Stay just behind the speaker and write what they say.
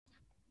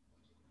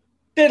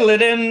Diddle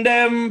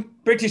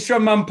and British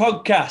Strongman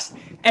Podcast,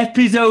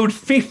 episode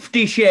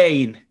 50,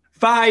 Shane.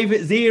 50.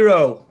 Is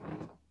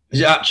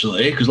it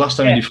actually? Because last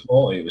time you Yeah. did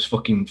 40, it was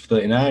fucking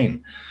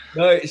 39.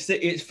 No, it's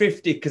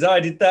 50 because I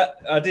did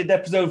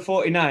episode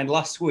 49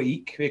 last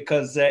week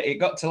because it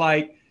got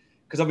to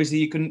because obviously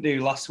you couldn't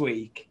do last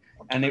week,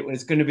 and it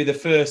was going to be the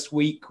first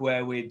week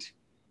where we'd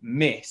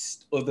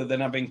missed other than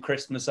having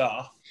Christmas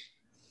off.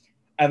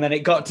 And then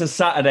it got to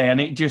Saturday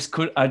and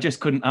I just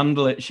couldn't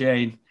handle it,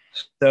 Shane.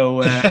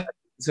 So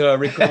so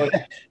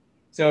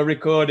I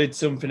recorded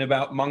something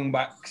about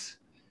mongbacks.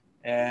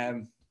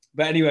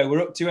 But anyway,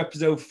 we're up to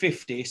episode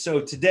 50. So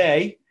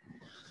today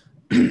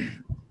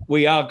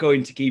we are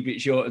going to keep it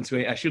short and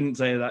sweet. I shouldn't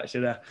say that,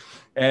 should I?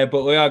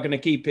 But we are going to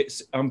keep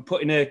it. I'm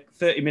putting a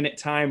 30-minute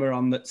timer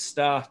on that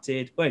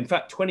started. Well, in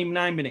fact,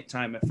 29-minute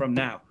timer from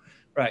now.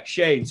 Right,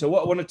 Shane. So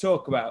what I want to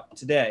talk about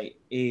today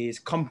is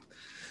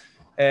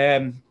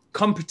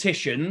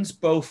competitions,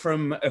 both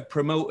from a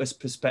promoter's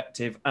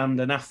perspective and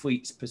an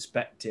athlete's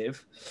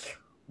perspective.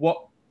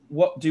 What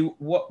do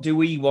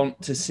we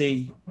want to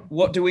see?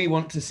 What do we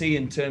want to see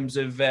in terms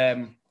of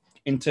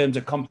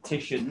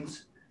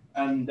competitions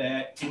and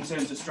in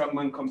terms of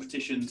strongman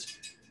competitions?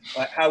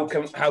 Like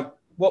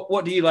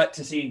what do you like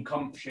to see in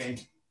comp, Shane?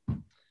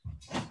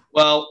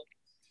 Well,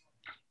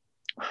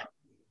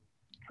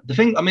 the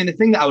thing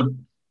that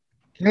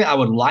I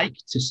would like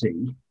to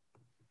see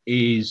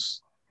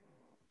is,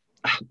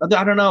 I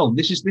don't know.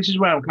 This is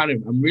where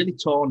I'm really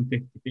torn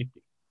 50-50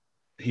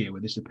 here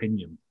with this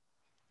opinion.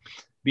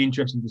 Be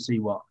interesting to see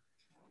what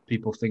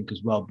people think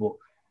as well. But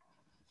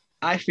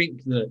I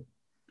think that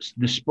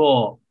the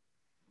sport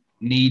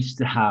needs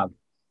to have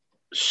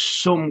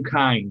some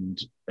kind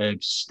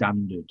of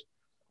standard.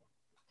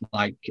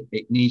 Like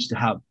it needs to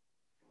have,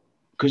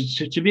 because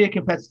to be a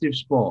competitive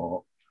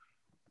sport,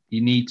 you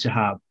need to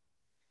have,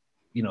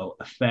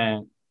 a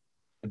fair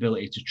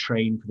ability to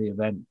train for the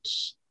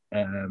events.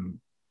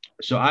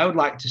 So I would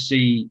like to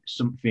see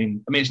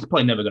something. I mean, it's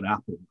probably never going to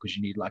happen because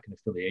you need like an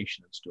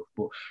affiliation and stuff.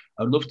 But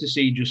I would love to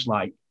see just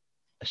like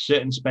a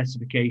certain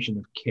specification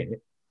of kit,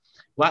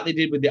 like they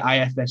did with the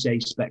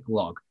IFSA spec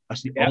log.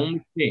 That's the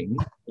only thing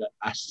that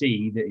I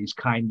see that is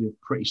kind of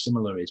pretty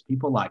similar. Is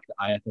people like the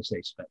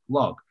IFSA spec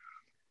log.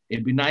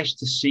 It'd be nice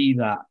to see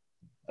that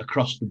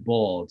across the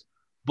board.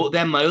 But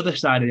then my other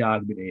side of the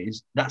argument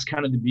is that's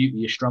kind of the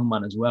beauty of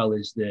strongman as well,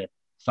 is the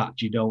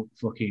fact you don't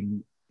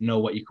fucking know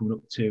what you're coming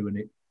up to, and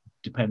it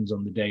depends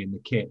on the day and the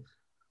kit.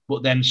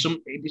 But then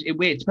it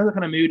depends what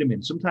kind of mood I'm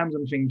in. Sometimes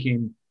I'm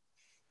thinking,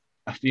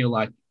 I feel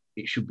like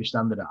it should be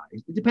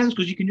standardized. It depends,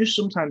 because you can just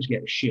sometimes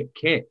get a shit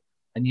kit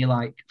and you're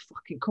like,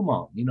 fucking come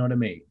on, you know what I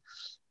mean?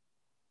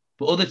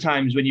 But other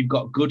times when you've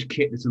got good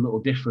kit that's a little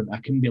different, I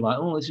can be like,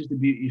 oh, this is the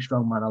beauty of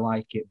strongman, I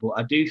like it. But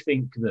I do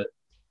think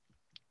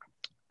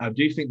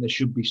there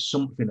should be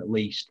something at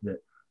least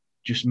that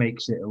just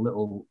makes it a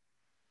little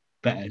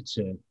better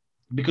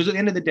because at the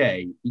end of the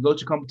day, you go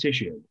to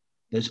competition,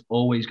 there's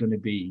always going to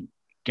be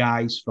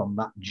guys from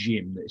that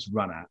gym that it's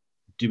run at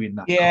doing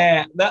that.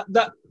 Yeah,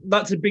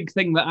 that's a big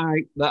thing that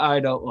I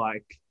don't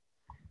like.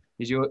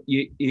 Is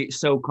it's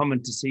so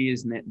common to see,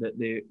 isn't it, that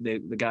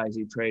the guys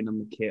who train on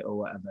the kit or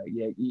whatever,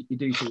 you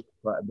do see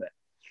quite a bit.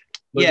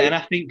 But and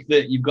I think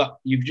that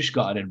you've just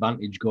got an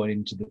advantage going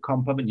into the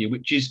comp, haven't you?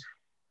 Which is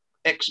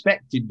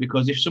expected,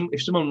 because if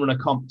someone run a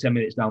comp 10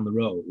 minutes down the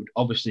road,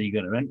 obviously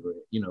you're going to enter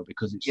it,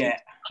 because it's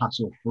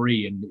hassle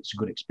free and it's a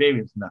good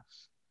experience and that.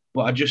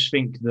 But I just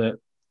think that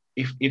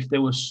if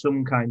there was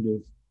some kind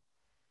of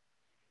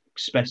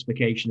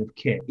specification of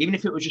kit, even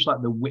if it was just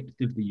like the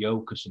width of the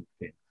yoke or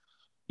something,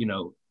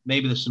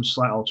 maybe there's some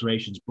slight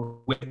alterations,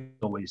 but width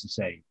is always the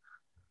same,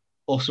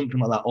 or something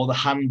like that, or the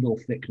handle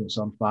thickness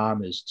on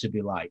farmers to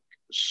be like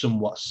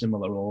somewhat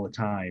similar all the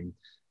time,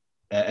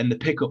 and the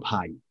pickup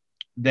height,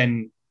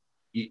 then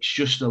it's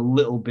just a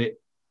little bit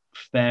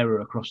fairer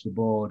across the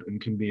board and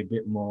can be a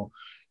bit more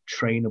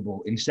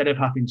trainable, instead of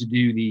having to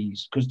do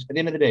these. Because at the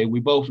end of the day,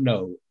 we both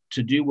know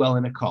to do well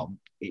in a comp,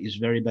 it is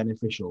very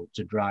beneficial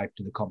to drive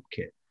to the comp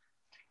kit.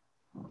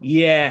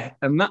 Yeah,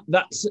 and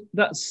that's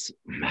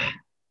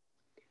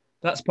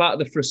part of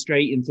the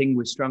frustrating thing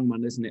with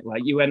strongman, isn't it?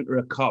 Like you enter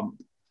a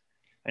comp,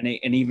 and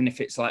even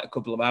if it's like a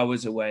couple of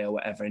hours away or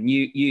whatever, and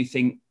you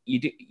think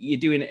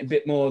you're doing it a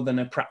bit more than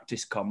a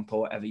practice comp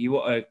or whatever, you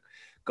want to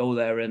go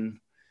there and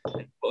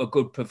put a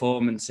good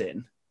performance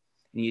in,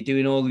 and you're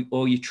doing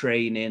all your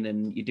training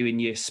and you're doing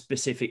your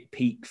specific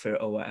peak for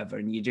it or whatever,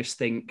 and you just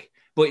think,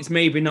 but it's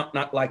maybe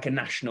not like a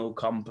national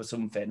comp or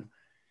something.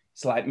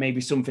 It's like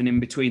maybe something in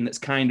between that's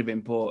kind of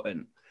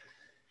important.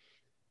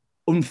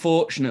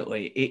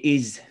 Unfortunately, it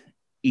is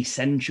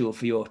essential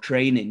for your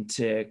training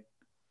to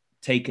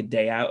take a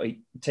day out,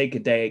 take a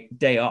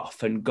day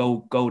off, and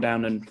go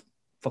down and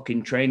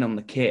fucking train on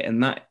the kit,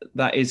 and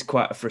that is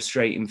quite a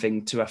frustrating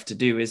thing to have to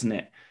do, isn't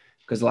it?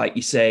 Because, like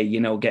you say,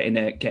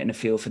 getting a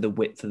feel for the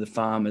width of the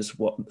farmers,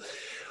 what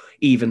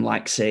even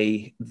like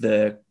say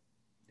the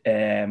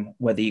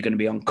whether you're going to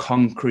be on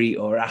concrete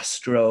or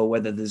astro,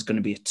 whether there's going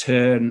to be a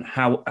turn,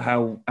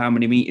 how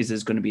many meters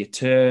there's going to be a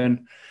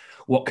turn,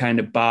 what kind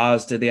of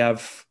bars do they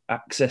have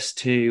access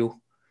to?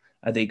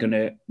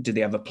 Do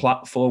they have a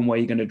platform where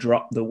you're going to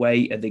drop the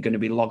weight? Are they going to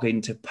be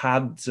logging to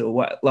pads or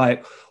what?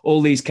 Like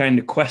all these kind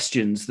of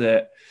questions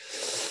that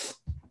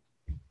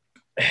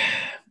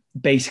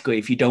basically,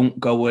 if you don't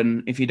go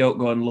and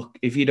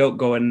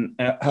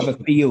have a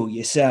feel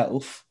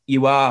yourself,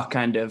 you are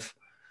kind of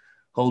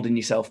holding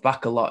yourself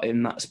back a lot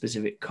in that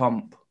specific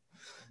comp.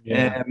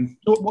 Yeah.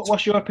 So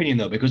what's your opinion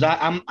though? Because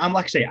I'm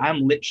like I say, I'm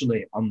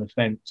literally on the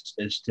fence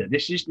as to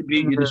this is the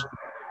beauty of this,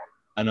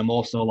 and I'm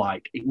also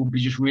like it would be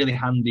just really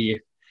handy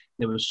if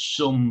there was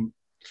some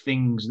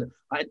things that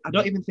I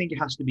don't even think it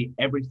has to be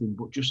everything,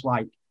 but just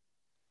like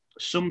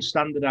some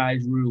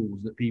standardized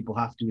rules that people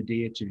have to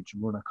adhere to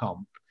run a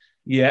comp.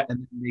 Yeah.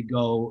 And then they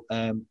go,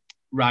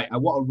 right, I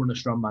want to run a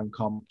strongman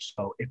comp.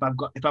 So if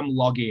I'm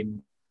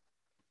logging,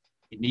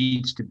 it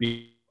needs to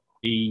be,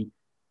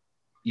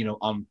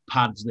 on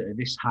pads that are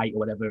this height or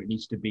whatever. It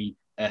needs to be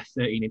a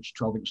 13-inch,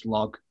 12-inch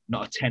log,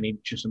 not a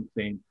 10-inch or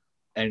something.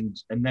 And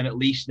then at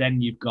least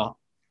then you've got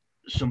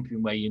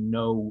something where if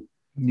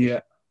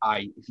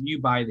you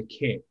buy the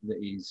kit that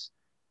is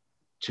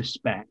to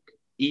spec,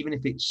 even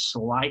if it's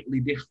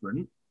slightly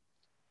different,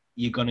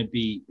 you're going to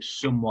be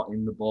somewhat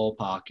in the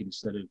ballpark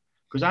instead of,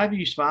 because I've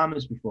used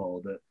farmers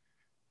before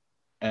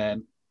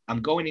that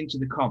I'm going into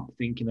the comp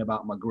thinking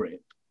about my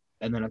grip,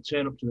 and then I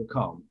turn up to the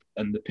comp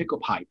and the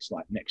pickup height's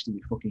like next to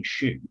the fucking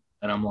shoe,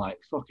 and I'm like,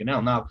 fucking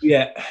hell, now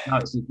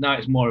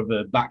it's more of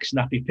a back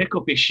snappy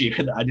pickup issue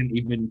that I didn't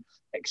even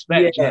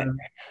expect. Yeah.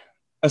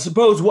 I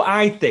suppose what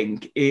I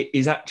think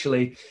is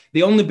actually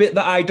the only bit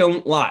that I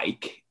don't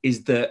like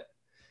is that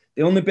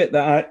the only bit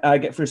that I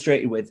get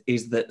frustrated with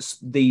is that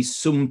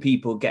some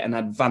people get an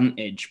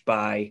advantage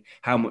by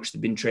how much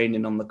they've been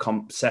training on the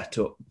comp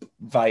setup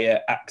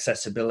via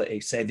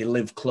accessibility. Say they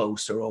live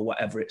closer or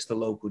whatever, it's the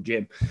local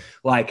gym.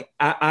 Like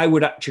I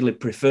would actually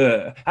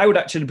prefer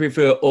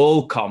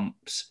all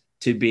comps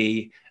to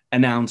be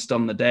announced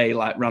on the day,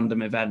 like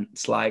random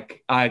events.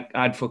 Like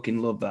I'd fucking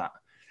love that,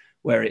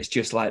 where it's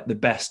just like the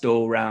best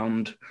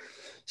all-round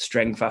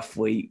strength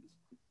athlete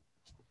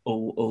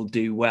will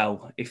do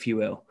well, if you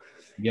will.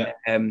 Yeah.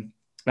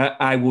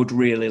 I would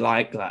really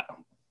like that,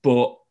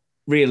 but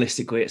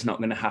realistically, it's not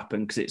going to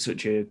happen because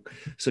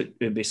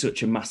it'd be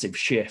such a massive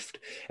shift.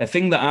 A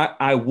thing that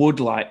I would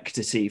like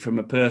to see from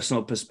a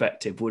personal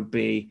perspective would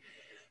be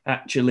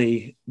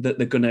actually that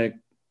they're going to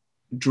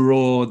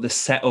draw the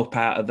setup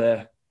out of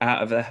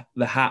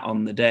the hat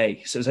on the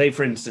day. So, say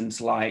for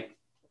instance, like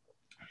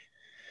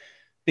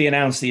they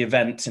announce the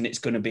event and it's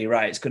going to be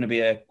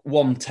a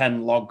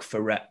 110 log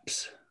for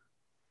reps,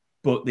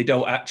 but they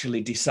don't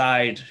actually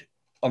decide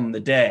on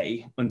the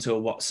day until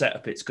what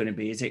setup it's going to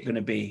be. Is it going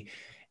to be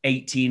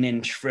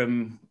 18-inch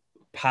from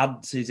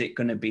pads? Is it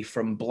going to be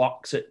from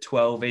blocks at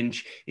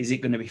 12-inch? Is it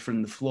going to be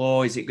from the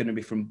floor? Is it going to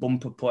be from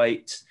bumper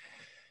plates?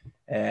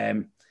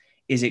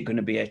 Is it going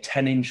to be a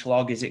 10-inch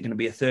log? Is it going to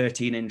be a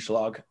 13-inch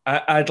log?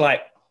 I'd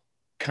like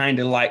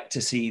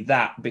to see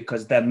that,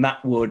 because then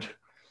that would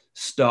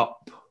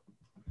stop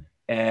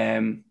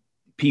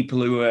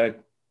people who are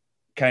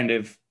kind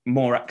of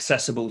more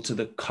accessible to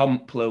the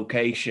comp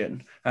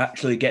location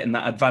actually getting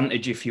that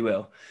advantage, if you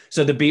will.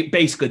 So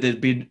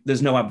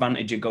there's no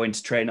advantage of going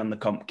to train on the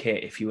comp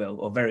kit, if you will,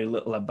 or very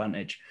little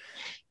advantage.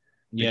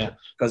 Yeah,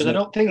 because I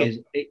don't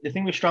think the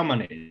thing with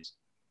strongman is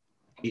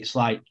it's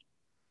like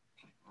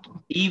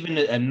even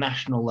at a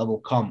national level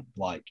comp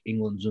like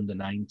England's under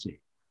 90,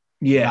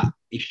 that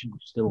issue's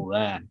still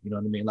there. You know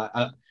what I mean? Like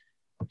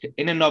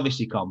in a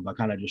novice comp, I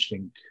kind of just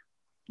think,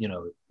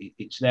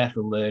 it's there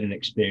for learning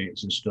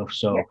experience and stuff.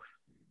 So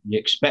you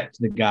expect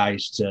the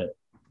guys to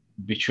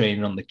be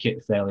training on the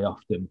kit fairly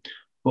often.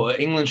 But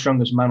at England's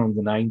Strongest Man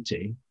under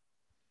 90,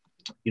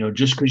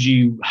 just because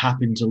you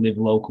happen to live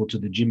local to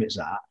the gym it's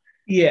at,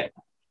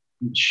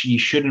 you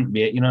shouldn't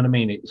be. You know what I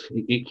mean?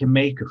 It can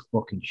make a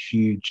fucking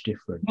huge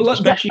difference. Well,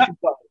 especially if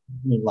you've got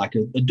like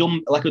a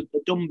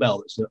dumbbell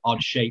that's an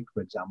odd shape,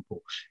 for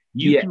example.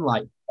 You can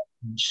like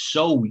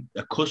so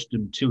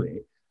accustomed to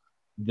it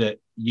that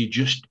you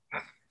just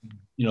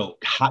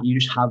you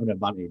just have an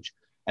advantage.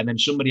 And then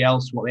somebody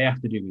else, what they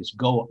have to do is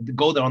go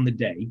there on the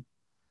day,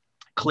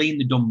 clean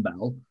the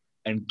dumbbell,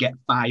 and get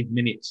 5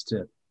 minutes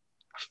to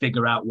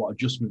figure out what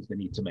adjustments they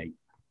need to make.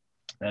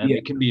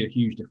 It can be a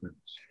huge difference.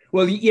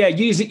 Well,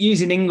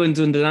 using England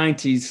under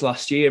 90s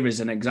last year as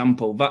an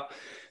example,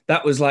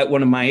 that was like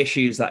one of my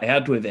issues that I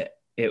had with it.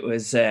 It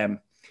was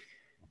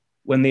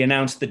when they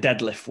announced the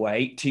deadlift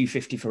weight,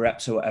 250 for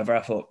reps or whatever,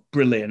 I thought,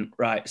 brilliant,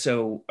 right?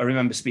 So I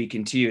remember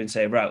speaking to you and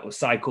saying, right, we'll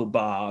cycle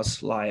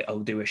bars. Like I'll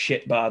do a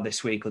shit bar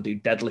this week. I'll do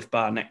deadlift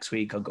bar next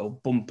week. I'll go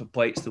bumper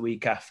plates the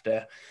week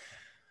after.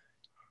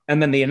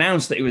 And then they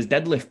announced that it was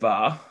deadlift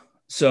bar.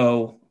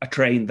 So I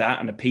trained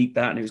that and I peaked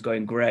that and it was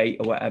going great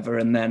or whatever.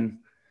 And then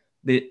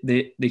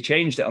they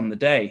changed it on the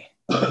day.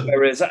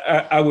 Whereas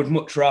I would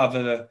much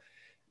rather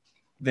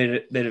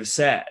they'd have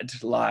said,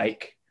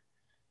 like,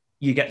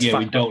 you get to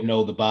we don't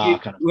know the bar.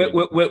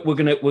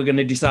 We're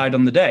gonna decide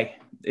on the day.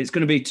 It's going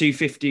to be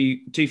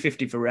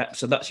 250 for reps,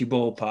 so that's your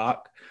ballpark.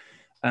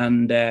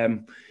 And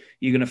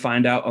you're going to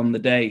find out on the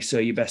day. So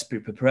you best be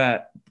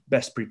prepared.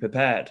 Best be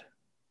prepared.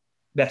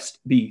 Best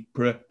be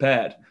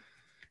prepared.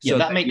 Yeah, So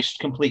that makes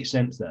complete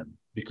sense then,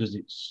 because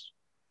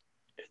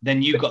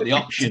then you've got the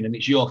option, and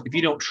it's your, if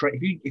you don't train,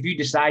 if you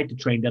decide to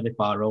train deadlift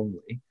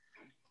only,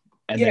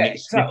 and then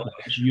exactly.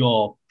 it's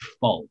your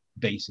fault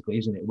basically,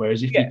 isn't it?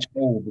 Whereas if you're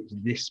told it's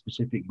this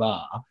specific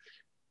bar,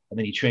 and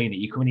then you train it,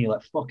 you come in here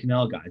like, fucking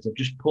hell, guys, I've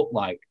just put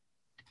like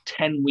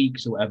 10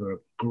 weeks or whatever of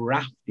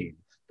grafting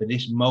for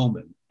this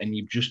moment, and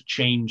you've just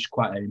changed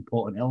quite an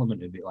important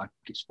element of it. Like,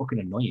 it's fucking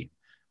annoying.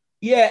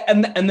 Yeah,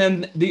 and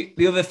then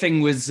the other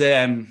thing was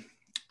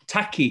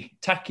tacky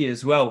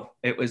as well.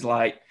 It was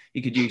like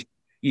you could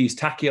use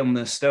tacky on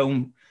the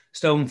stone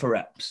for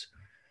reps.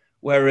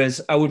 Whereas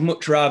I would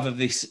much rather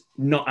this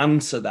not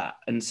answer that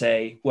and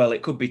say, well,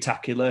 it could be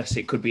tackless,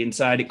 it could be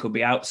inside, it could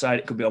be outside,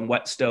 it could be on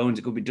wet stones,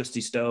 it could be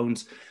dusty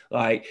stones.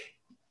 Like,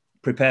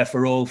 prepare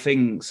for all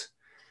things.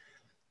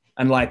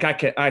 And like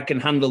I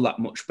can handle that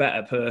much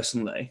better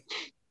personally.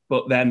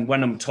 But then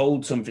when I'm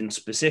told something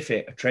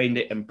specific, I trained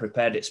it and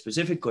prepared it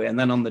specifically. And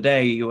then on the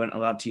day you weren't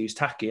allowed to use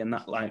tacky, and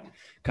that like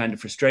kind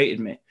of frustrated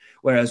me.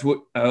 Whereas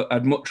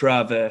I'd much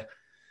rather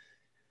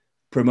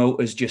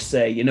promoters just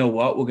say, you know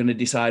what, we're going to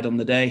decide on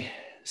the day,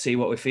 see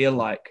what we feel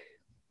like.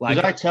 Because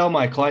I tell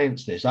my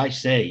clients this, I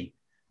say,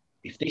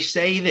 if they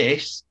say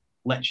this,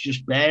 let's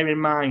just bear in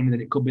mind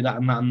that it could be that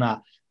and that and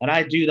that. And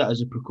I do that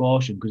as a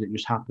precaution because it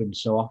just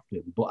happens so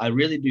often. But I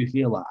really do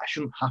feel like I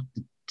shouldn't have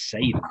to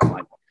say that.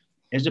 Like,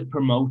 as a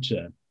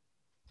promoter,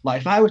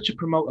 like if I were to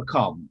promote a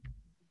comp,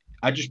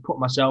 I just put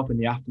myself in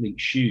the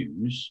athlete's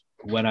shoes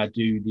when I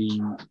do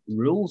the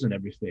rules and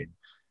everything.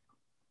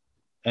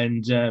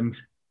 And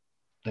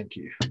thank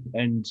you.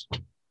 And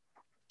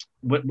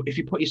if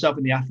you put yourself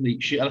in the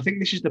athlete's shoes, and I think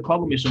this is the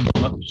problem with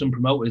some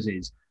promoters,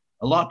 is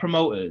a lot of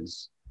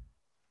promoters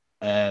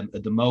at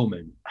the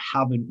moment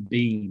haven't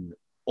been,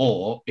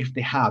 or if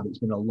they have, it's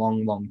been a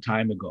long, long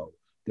time ago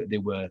that they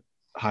were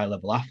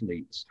high-level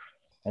athletes,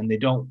 and they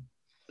don't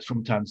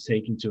sometimes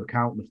take into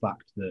account the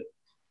fact that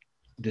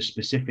the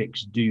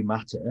specifics do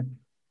matter.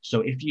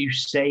 So if you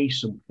say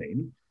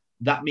something,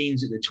 that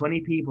means that the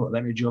 20 people that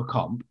entered your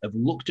comp have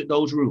looked at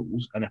those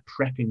rules and are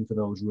prepping for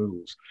those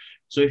rules.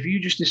 So if you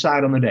just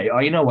decide on the day, oh,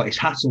 you know what, it's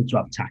hassle to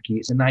have tacky,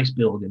 it's a nice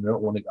building, I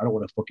don't want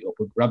to fuck it up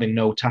with grabbing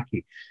no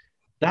tacky.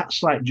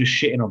 That's like just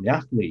shitting on the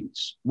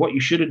athletes. What you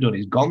should have done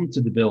is gone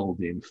to the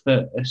building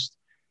first,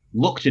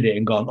 looked at it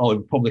and gone, oh,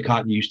 we probably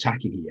can't use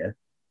tacky here.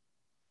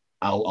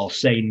 I'll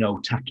say no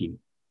tacky.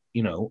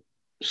 You know,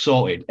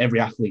 sorted. Every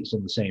athlete's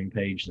on the same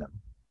page then.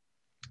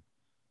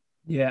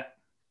 Yeah.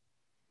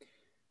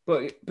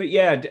 But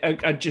yeah,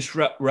 I'd just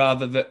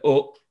rather that,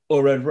 or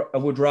I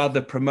would rather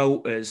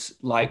promoters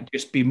like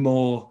just be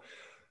more,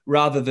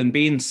 rather than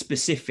being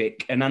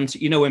specific and answer.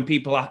 You know, when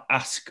people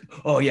ask,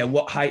 "Oh yeah,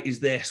 what height is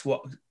this?"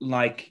 What,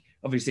 like,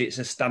 obviously it's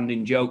a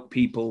standing joke.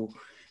 People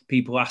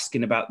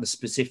asking about the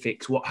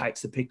specifics, what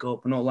height's the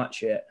pickup and all that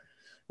shit,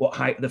 what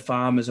height are the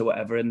farmers or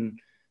whatever,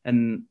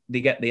 and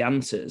they get the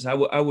answers. I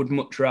would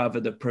much rather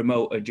the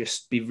promoter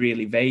just be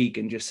really vague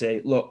and just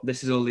say, "Look,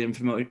 this is all the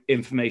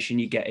information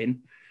you're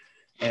getting.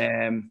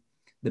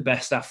 The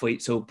best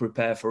athletes will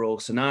prepare for all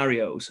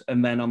scenarios,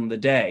 and then on the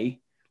day,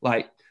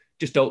 like,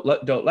 just don't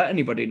let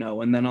anybody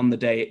know. And then on the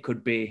day, it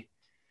could be.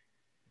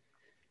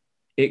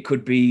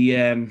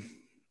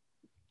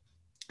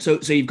 So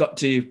you've got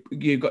to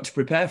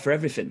prepare for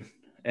everything.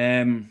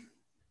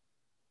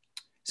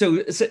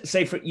 So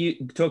say for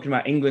you talking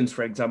about England,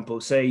 for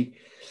example, say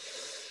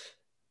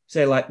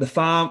like the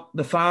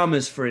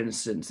farmers, for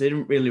instance, they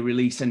didn't really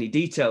release any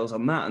details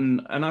on that,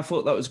 and I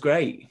thought that was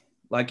great.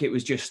 Like, it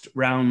was just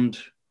round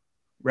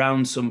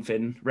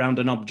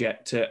an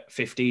object at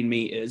 15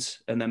 meters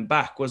and then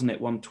back, wasn't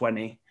it?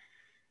 120.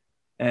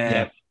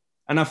 Yeah.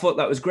 And I thought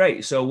that was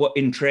great. So what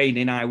in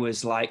training, I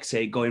was like,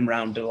 say, going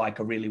around to like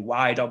a really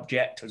wide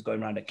object. I was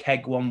going around a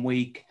keg one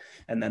week.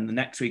 And then the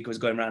next week I was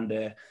going around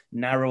a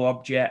narrow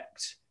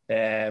object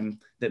that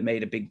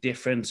made a big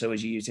difference. I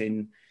was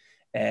using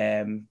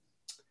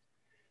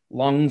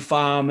long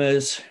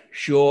farmers,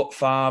 short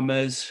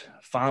farmers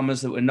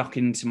that were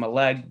knocking into my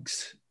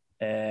legs,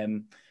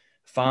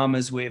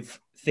 farmers with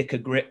thicker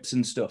grips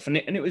and stuff. And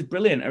it was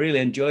brilliant. I really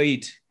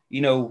enjoyed,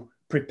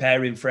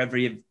 preparing for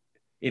every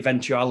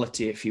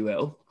eventuality, if you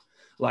will.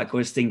 Like, I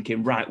was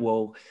thinking, right,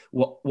 well,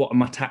 what are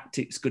my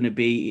tactics going to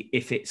be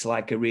if it's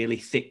like a really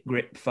thick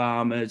grip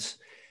farmers?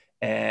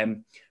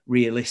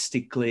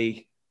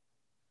 Realistically,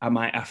 I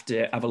might have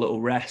to have a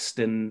little rest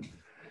and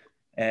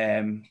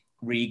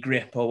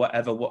re-grip or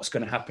whatever. What's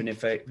going to happen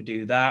if I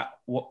do that?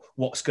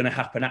 What's going to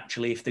happen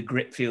actually if the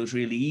grip feels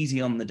really easy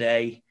on the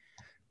day?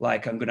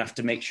 Like, I'm going to have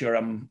to make sure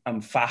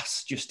I'm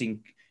fast. Do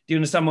you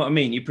understand what I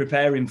mean? You're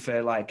preparing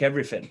for like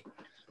everything.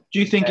 Do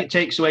you think it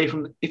takes away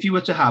from, if you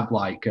were to have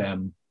like,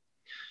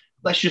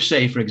 let's just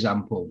say, for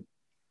example,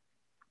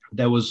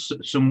 there was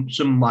some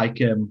like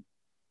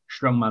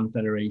Strongman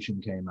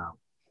Federation came out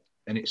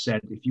and it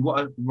said, if you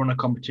want to run a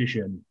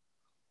competition,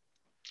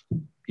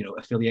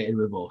 affiliated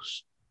with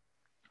us,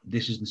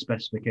 this is the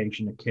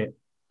specification of kit.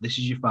 This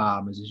is your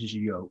farmers. This is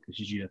your yoke. This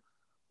is your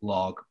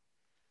log,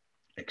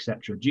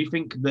 etc. Do you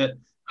think that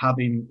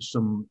having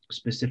some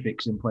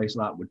specifics in place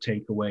like that would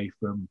take away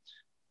from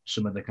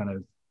some of the kind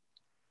of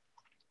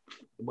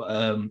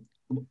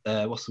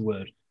what's the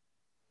word,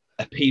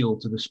 appeal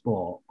to the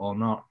sport, or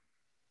not?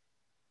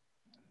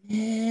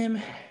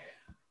 I'm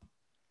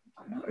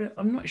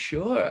not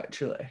sure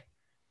actually,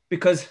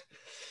 because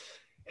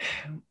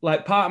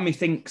like part of me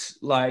thinks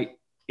like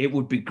it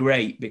would be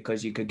great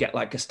because you could get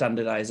like a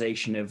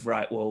standardization of,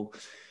 right, well,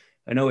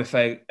 I know if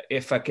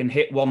I can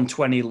hit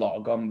 120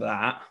 log on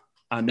that,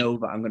 I know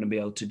that I'm going to be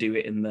able to do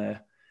it in the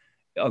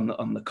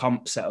on the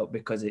comp setup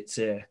because it's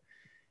an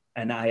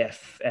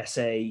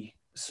IFSA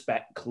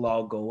spec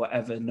log or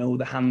whatever. No,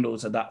 the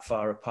handles are that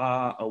far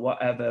apart or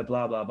whatever.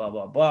 Blah blah blah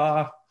blah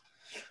blah.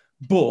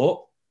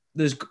 But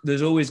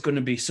there's always going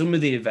to be some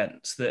of the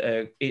events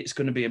that it's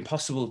going to be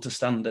impossible to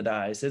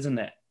standardize, isn't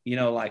it? You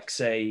know, like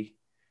say,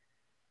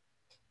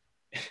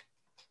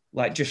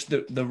 like just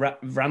the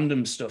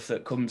random stuff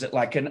that comes at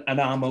like an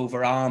arm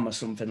over arm or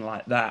something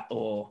like that,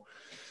 or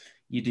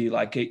you do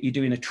like you're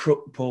doing a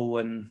truck pull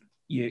and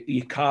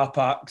your car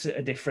park's at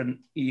a different,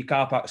 your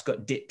car park's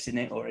got dips in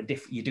it, or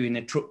you're doing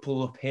a truck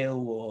pull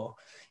uphill, or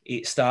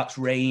it's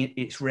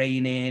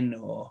raining,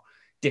 or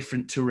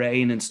different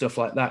terrain and stuff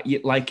like that.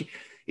 Like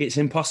it's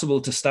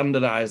impossible to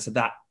standardize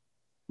that,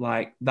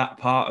 like that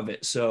part of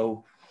it.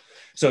 So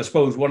I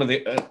suppose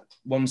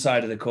one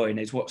side of the coin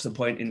is, what's the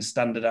point in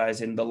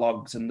standardizing the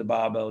logs and the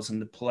barbells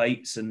and the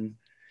plates and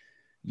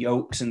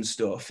yokes and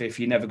stuff if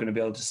you're never going to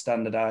be able to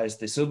standardize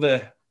this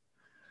other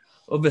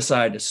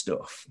side of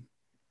stuff?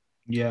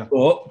 Yeah.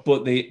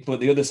 But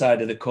the other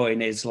side of the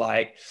coin is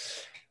like,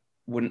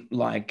 wouldn't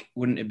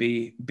it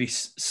be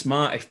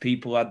smart if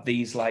people had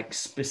these like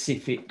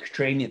specific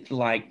training,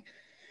 like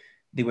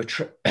they were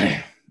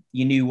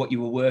you knew what you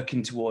were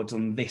working towards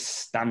on this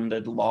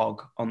standard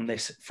log, on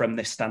this, from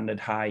this standard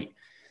height,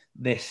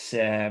 this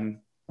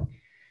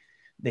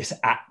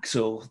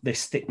axle,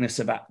 this thickness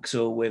of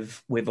axle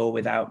with or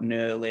without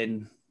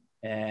knurling.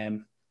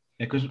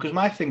 Because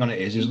my thing on it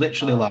is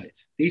literally like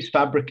these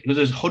because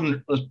there's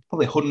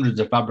probably hundreds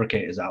of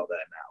fabricators out there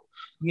now.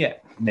 Yeah,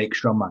 make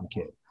strongman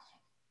kit,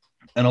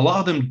 and a lot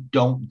of them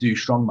don't do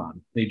strongman.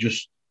 They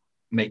just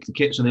make the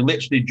kit. So they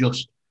literally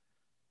just,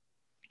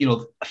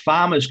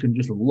 farmers can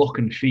just look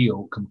and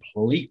feel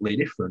completely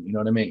different. You know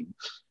what I mean?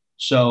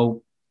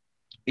 So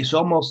it's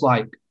almost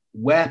like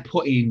we're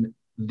putting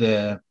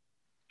this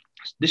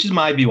is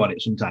my view on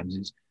it sometimes,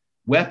 is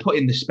we're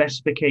putting the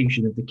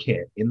specification of the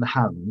kit in the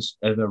hands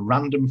of a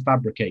random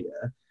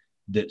fabricator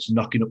that's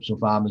knocking up some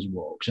farmers'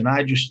 walks. And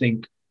I just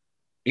think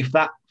if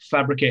that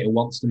fabricator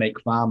wants to make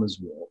farmers'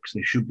 walks,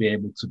 they should be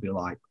able to be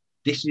like,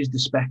 this is the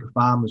spec of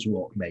farmers'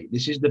 walk, mate.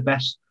 This is the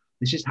best.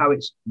 This is how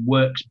it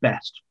works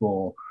best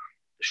for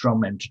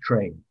strongmen to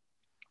train.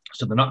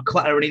 So they're not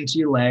clattering into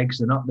your legs.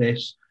 They're not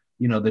this,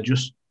 they're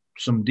just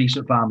some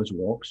decent farmers'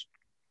 walks.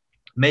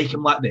 Make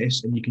them like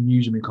this, and you can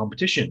use them in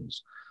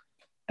competitions.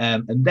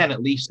 And then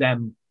at least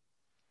then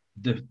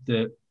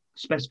the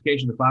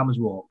specification of the farmer's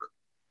walk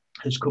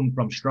has come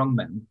from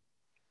strongmen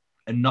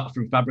and not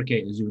from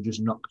fabricators who have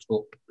just knocked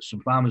up some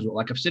farmer's walk.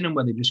 Like I've seen them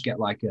where they just get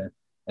like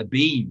a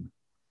beam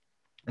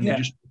and they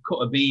just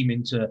cut a beam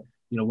into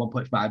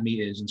 1.5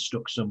 meters and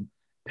stuck some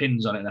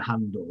pins on it and a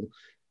handle.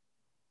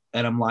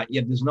 And I'm like,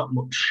 yeah, there's not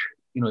much,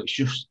 that's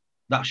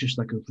just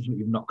like something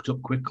you've knocked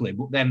up quickly.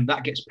 But then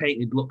that gets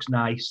painted, looks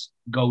nice,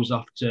 goes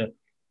off to,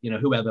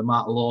 whoever,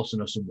 Mark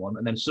Lawson or someone.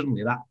 And then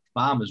suddenly that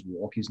farmer's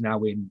walk is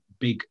now in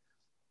big,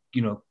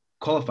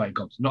 qualifying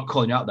comps. Not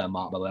calling out there,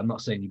 Mark, by the way. I'm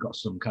not saying you've got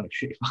some kind of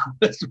shit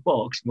farmer's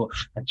walks, but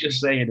I'm just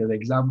saying an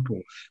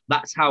example.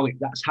 That's how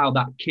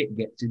that kit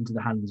gets into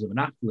the hands of an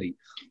athlete.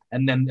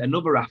 And then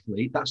another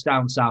athlete, that's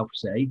down south,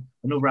 say,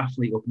 another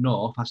athlete up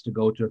north has to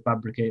go to a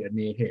fabricator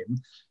near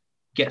him,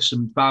 get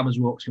some farmer's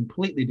walks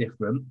completely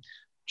different,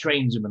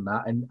 trains them and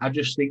that. And I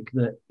just think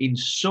that in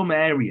some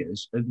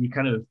areas of your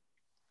kind of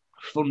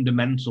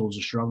fundamentals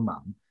of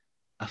strongman,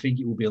 I think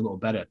it will be a little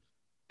better.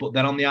 But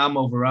then on the arm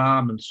over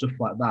arm and stuff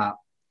like that,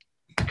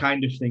 I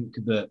kind of think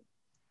that,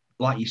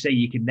 like you say,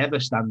 you can never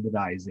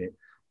standardize it.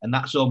 And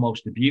that's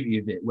almost the beauty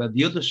of it, where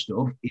the other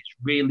stuff, it's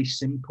really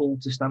simple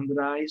to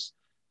standardize.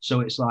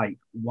 So it's like,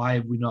 why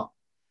have we not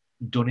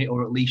done it,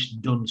 or at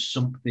least done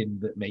something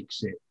that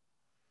makes it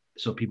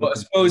so people I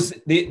suppose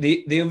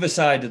the other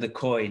side of the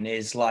coin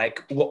is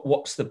like,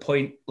 what's the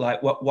point?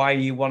 Like, why are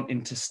you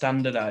wanting to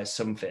standardize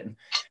something?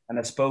 And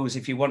I suppose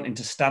if you're wanting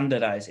to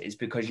standardize it, it's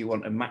because you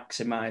want to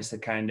maximize the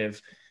kind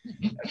of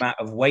amount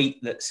of weight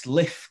that's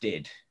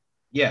lifted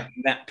in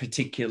that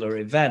particular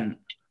event.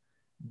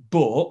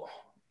 But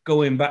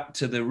going back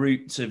to the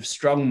roots of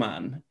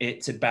strongman,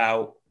 it's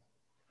about,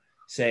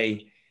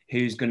 say,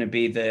 who's going to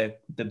be the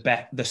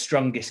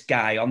strongest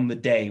guy on the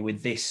day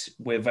with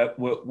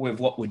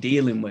what we're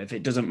dealing with.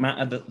 It doesn't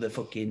matter that the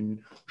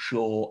fucking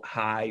short,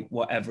 high,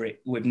 whatever.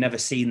 We've never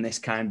seen this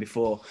kind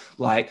before.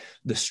 Like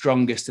the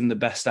strongest and the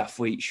best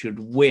athlete should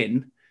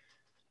win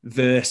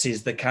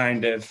versus the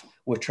kind of,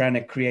 we're trying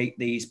to create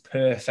these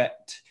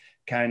perfect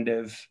kind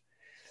of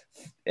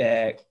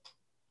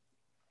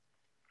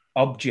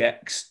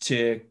objects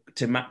to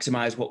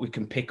maximize what we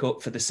can pick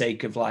up for the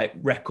sake of like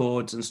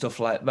records and stuff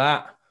like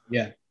that.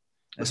 Yeah.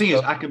 The thing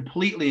is, I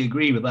completely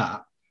agree with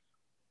that,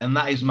 and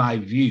that is my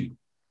view.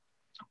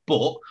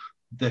 But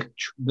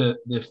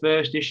the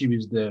first issue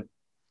is the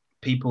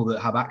people that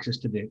have access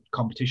to the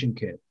competition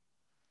kit.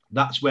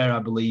 That's where I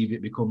believe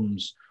it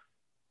becomes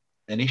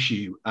an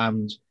issue.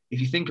 And if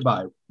you think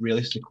about it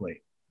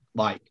realistically,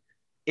 like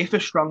if a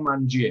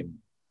strongman gym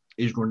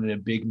is running a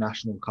big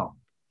national comp,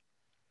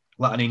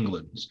 like in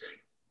England's,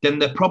 then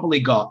they've probably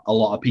got a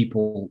lot of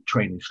people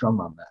training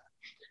strongman there,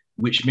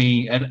 which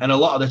means, and a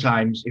lot of the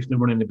times, if they're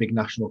running a big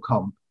national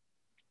comp,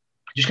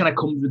 it just kind of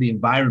comes with the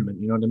environment,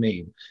 you know what I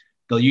mean?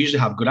 They'll usually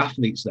have good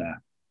athletes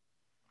there,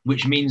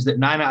 which means that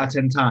 9 out of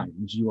 10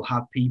 times you will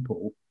have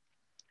people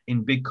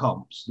in big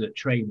comps that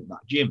train at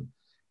that gym,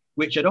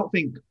 which I don't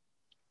think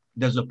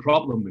there's a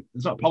problem with.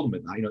 There's not a problem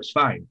with that, you know, it's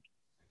fine.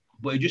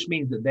 But it just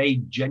means that they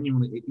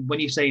genuinely, when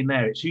you're saying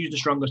there, it's who's the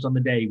strongest on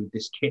the day with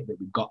this kit that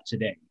we've got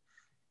today.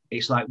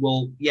 It's like,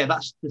 well, yeah,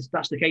 that's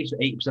the case for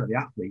 80% of the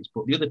athletes,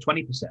 but the other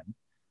 20%,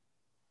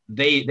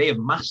 they have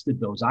mastered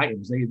those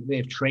items. They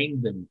have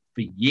trained them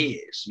for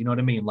years. You know what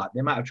I mean? Like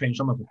they might have trained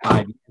someone for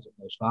 5 years at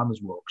those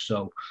farmers walk.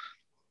 So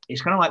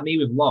it's kind of like me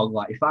with log.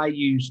 Like if I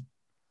use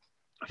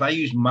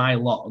my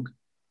log,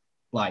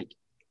 like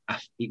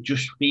it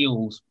just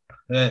feels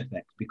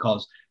perfect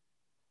because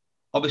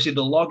obviously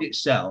the log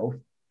itself,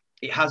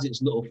 it has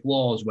its little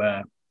flaws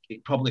where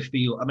it probably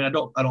feel. I mean, I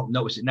don't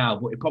notice it now,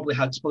 but it's probably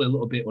a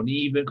little bit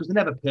uneven because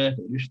they're never perfect.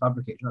 They're just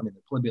fabricated. You know what I mean?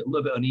 They're probably a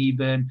little bit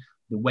uneven.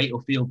 The weight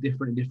will feel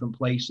different in different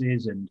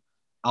places, and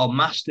I'll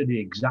master the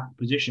exact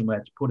position where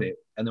to put it.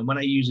 And then when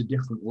I use a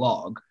different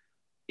log,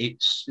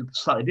 it's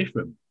slightly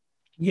different.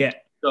 Yeah.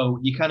 So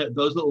you kind of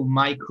those little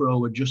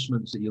micro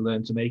adjustments that you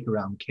learn to make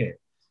around kit,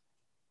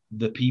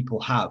 the people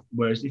have.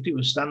 Whereas if it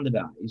was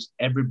standardized,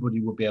 everybody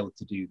would be able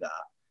to do that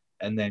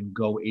and then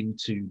go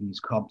into these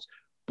comps.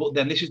 But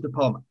then this is the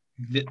problem.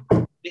 This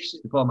is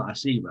the problem that I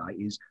see, right,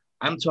 is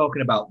I'm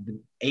talking about the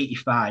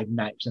 85,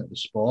 90% of the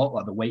sport,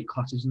 like the weight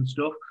classes and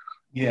stuff.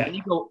 Yeah.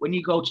 When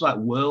you go to like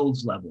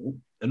worlds level,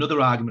 another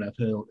argument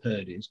I've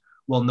heard is,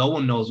 well, no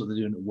one knows what they're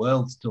doing at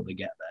worlds till they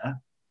get there.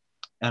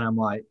 And I'm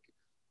like,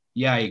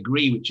 yeah, I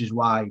agree, which is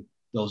why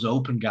those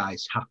open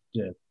guys have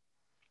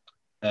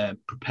to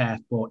prepare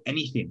for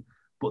anything,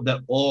 but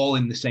they're all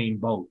in the same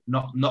boat.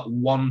 Not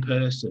one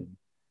person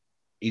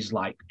is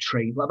like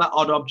trained, like that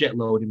odd object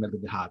loading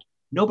method they had.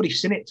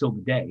 Nobody's seen it till the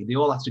day. They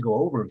all had to go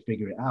over and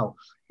figure it out.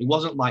 It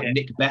wasn't like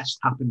Nick Best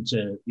happened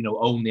to,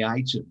 own the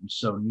items,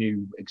 so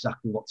knew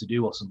exactly what to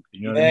do or something.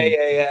 You know what I mean?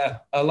 Yeah.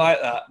 I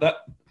like that.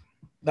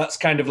 That's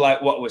kind of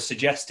like what we're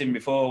suggesting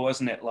before,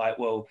 wasn't it? Like,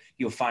 well,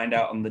 you'll find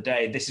out on the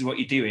day. This is what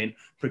you're doing.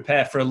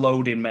 Prepare for a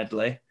loading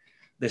medley.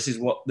 This is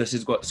what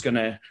we're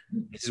gonna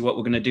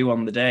do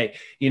on the day.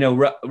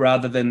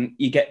 Rather than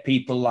you get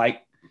people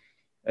like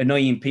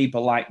annoying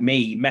people like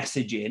me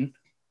messaging,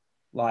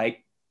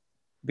 like,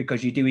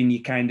 because you're doing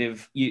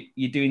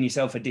you're doing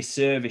yourself a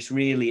disservice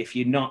really if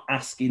you're not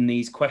asking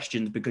these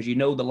questions, because the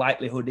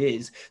likelihood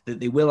is that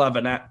they will have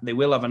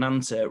an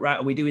answer. Right?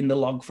 Are we doing the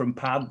log from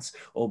pads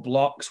or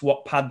blocks?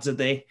 What pads are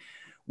they?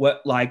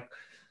 What, like,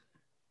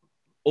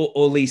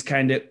 all these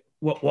kind of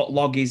what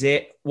log is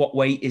it? What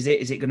weight is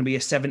it? Is it going to be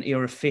a 70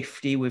 or a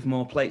 50 with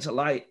more plates?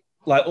 Like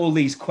all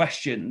these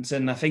questions,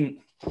 and I think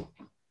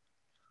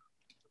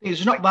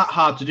it's not that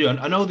hard to do. And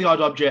I know the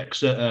odd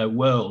objects at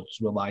Worlds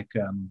were like.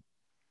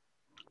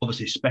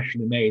 Obviously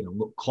specially made and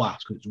look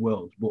class because it's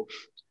worlds. But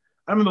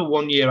I remember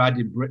one year I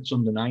did Brits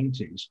under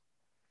 90s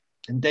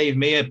and Dave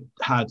Meir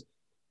had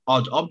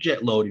odd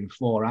object loading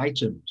 4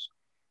 items.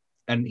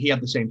 And he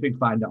had the same thing,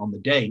 find out on the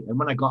day. And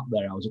when I got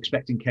there, I was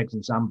expecting kegs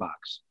and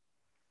sandbags.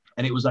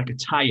 And it was like a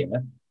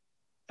tyre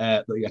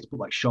that you had to put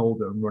like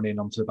shoulder and run in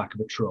onto the back of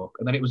a truck.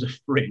 And then it was a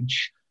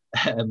fridge.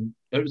 It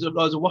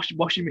was a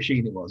washing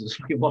machine. It was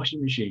like a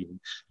washing machine.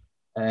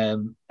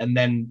 And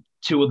then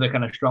 2 other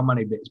kind of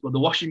strongman bits, but the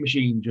washing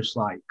machine just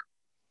like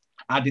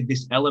added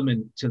this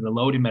element to the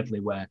loading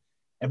medley where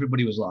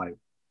everybody was like,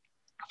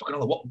 I fucking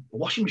know what a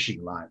washing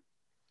machine, like,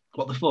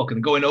 what the fuck?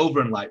 And going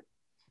over and like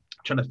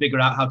trying to figure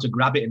out how to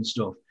grab it and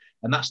stuff.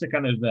 And that's the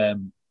kind of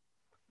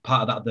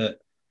part of that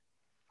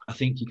I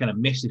think you kind of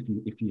miss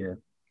if you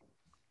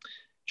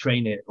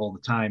train it all the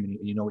time and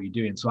you know what you're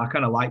doing. So I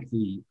kind of like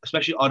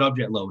especially odd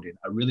object loading.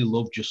 I really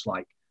love just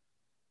like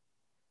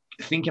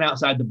thinking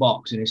outside the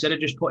box, and instead of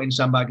just putting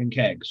sandbag and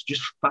kegs,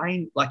 just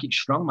find, like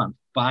it's strongman,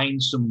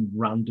 find some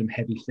random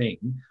heavy thing,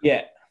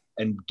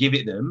 and give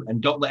it them,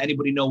 and don't let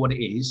anybody know what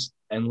it is,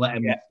 and let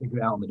them figure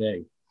it out on the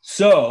day.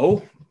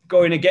 So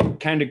going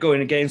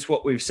against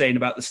what we were saying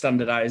about the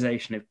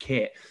standardization of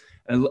kit,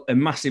 a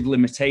massive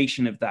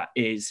limitation of that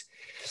is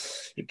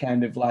it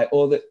kind of like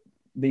all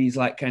these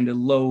like kind of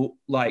low,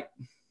 like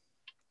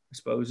I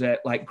suppose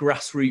like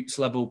grassroots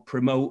level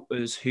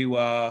promoters who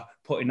are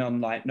putting on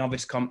like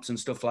novice comps and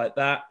stuff like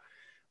that,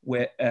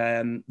 where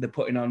they're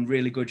putting on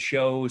really good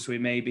shows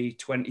with maybe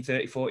 20,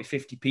 30, 40,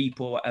 50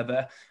 people,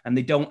 whatever, and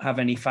they don't have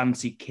any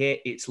fancy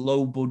kit. It's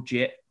low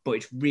budget, but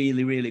it's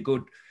really, really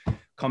good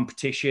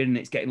competition,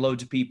 it's getting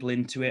loads of people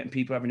into it and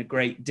people having a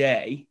great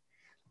day,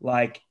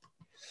 like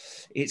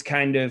it's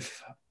kind of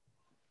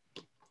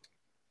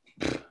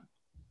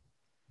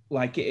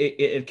like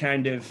it'd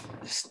kind of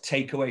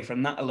take away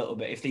from that a little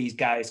bit if these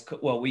guys,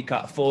 well, we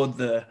can't afford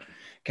the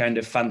kind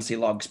of fancy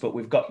logs, but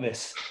we've got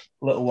this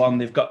little one.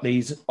 They've got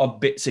these odd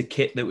bits of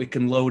kit that we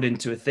can load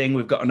into a thing.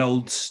 We've got an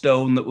old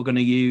stone that we're going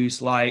to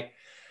use. Like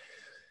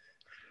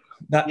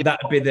that'd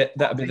be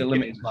the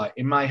limit. Like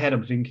in my head,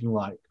 I'm thinking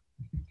like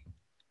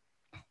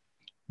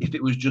if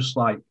it was just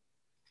like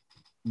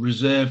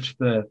reserved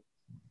for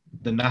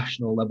the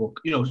national level,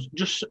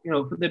 just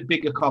for the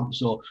bigger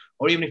comps, or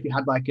even if you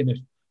had like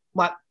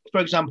like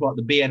for example, like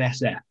the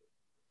BNSF,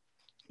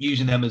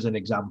 using them as an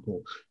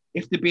example.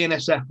 If the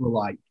BNSF were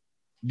like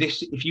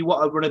this, if you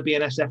want to run a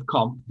BNSF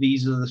comp,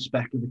 these are the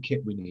spec of the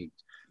kit we need.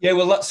 Yeah,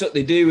 well, that's what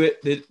they do.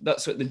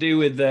 That's what they do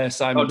with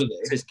Simon's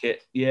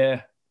kit.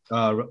 Yeah.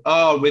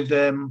 With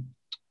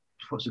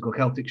what's it called,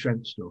 Celtic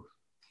Strength stuff.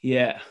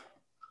 Yeah.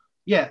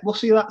 Yeah, well,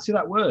 see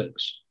that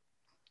works.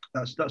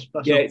 That's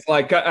yeah. It's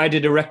like I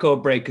did a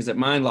record breakers at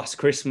mine last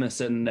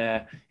Christmas, and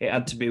it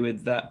had to be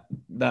with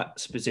that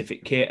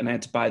specific kit, and I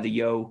had to buy the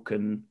yoke.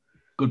 And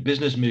good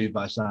business move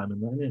by Simon,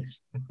 wasn't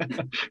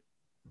it?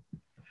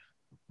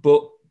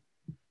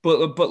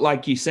 But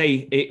like you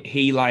say,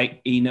 he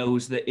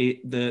knows that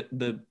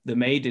the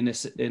made in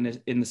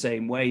the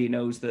same way. He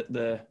knows that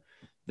the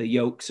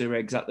yokes are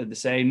exactly the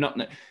same.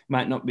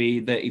 Might not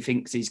be that he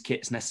thinks his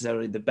kit's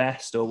necessarily the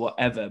best or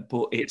whatever,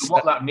 but it's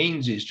what that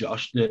means is,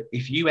 Josh, that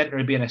if you enter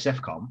a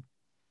BNSF comp,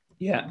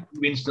 yeah,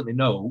 you instantly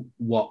know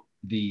what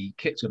the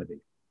kit's going to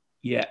be.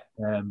 Yeah.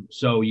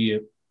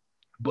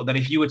 But then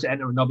if you were to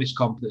enter a novice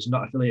comp that's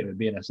not affiliated with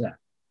BNSF,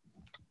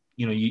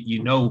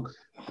 you know,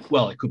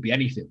 well, it could be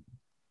anything.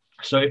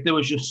 So if there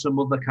was just some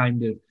other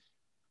kind of,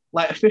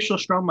 like official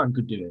strongman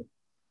could do it.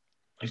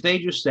 If they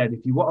just said,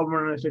 if you want to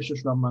run an official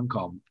strongman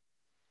comp,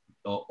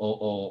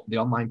 or the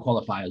online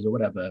qualifiers or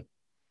whatever,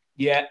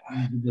 yeah,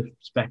 the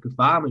spec of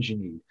farmers you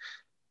need,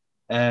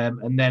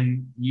 and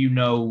then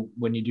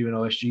when you do an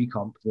OSG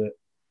comp that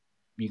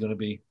you're going to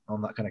be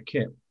on that kind of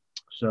kit.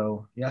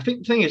 So yeah, I think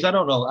the thing is, I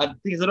don't know. I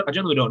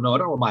generally don't know. I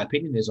don't know what my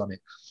opinion is on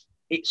it.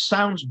 It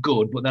sounds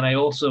good, but then I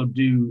also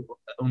do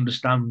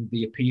understand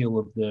the appeal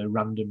of the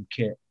random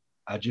kit.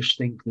 I just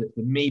think that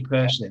for me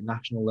personally, at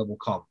national level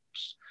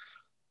comps,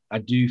 I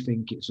do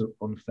think it's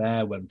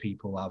unfair when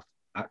people have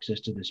access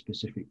to the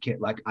specific kit.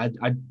 Like I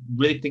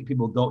really think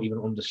people don't even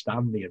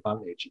understand the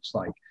advantage. It's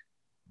like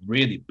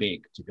really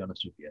big, to be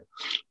honest with you,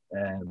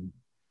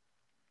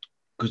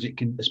 because it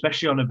can,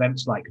 especially on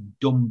events like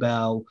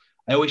dumbbell.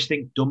 I always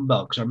think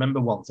dumbbell because I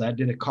remember once I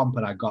did a comp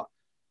and I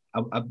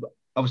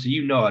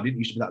obviously I didn't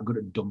used to be that good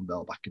at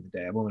dumbbell back in the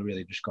day. I've only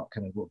really just got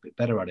kind of a little bit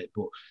better at it,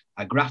 but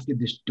I grafted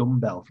this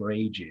dumbbell for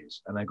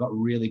ages and I got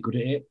really good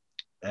at it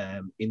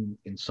in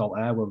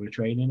Saltaire where we were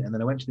training, and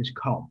then I went to this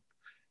comp.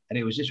 And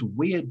it was this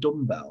weird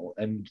dumbbell,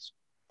 and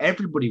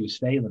everybody was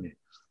failing it.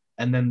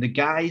 And then the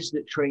guys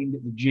that trained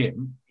at the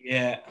gym,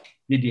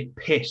 did it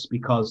piss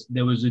because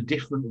there was a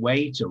different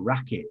way to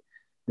rack it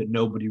that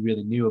nobody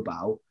really knew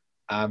about.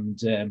 And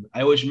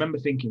I always remember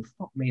thinking,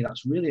 "Fuck me,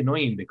 that's really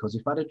annoying." Because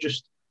if I'd have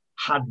just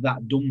had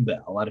that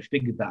dumbbell, I'd have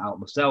figured that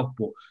out myself.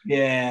 But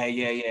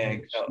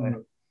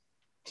exactly.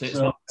 So it's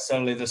not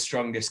necessarily the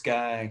strongest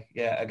guy.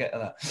 Yeah, I get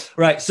that.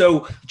 Right.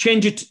 So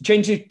change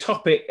your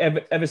topic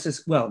ever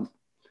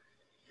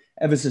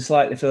so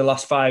slightly for the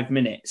last 5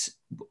 minutes,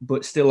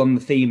 but still on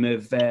the theme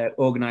of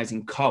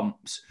organising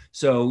comps.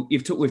 So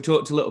we've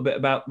talked a little bit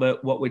about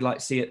what we'd like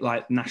to see at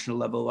like national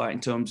level, like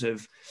in terms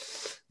of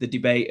the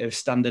debate of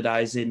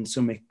standardising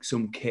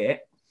some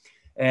kit.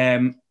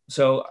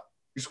 So I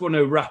just want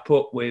to wrap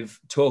up with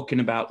talking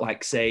about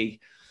say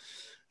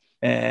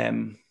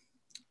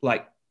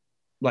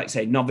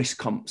novice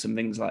comps and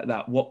things like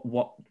that.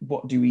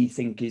 What do we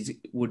think is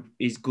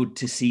good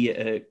to see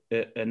at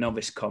a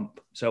novice comp?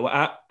 So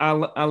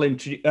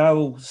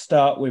I'll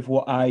start with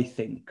what I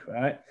think,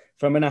 right?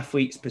 From an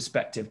athlete's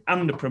perspective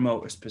and a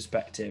promoter's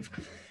perspective,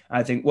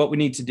 I think what we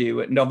need to do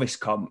at novice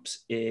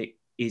comps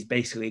is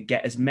basically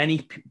get as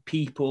many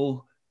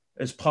people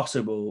as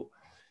possible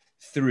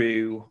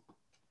through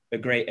a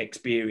great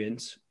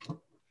experience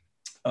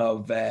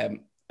of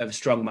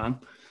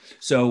strongman.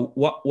 So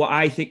what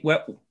I think,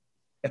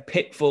 a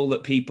pitfall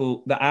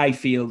that I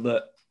feel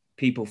that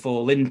people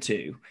fall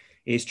into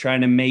is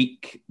trying to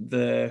make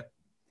the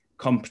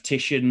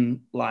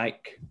competition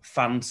like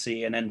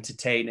fancy and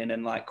entertaining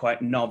and like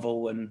quite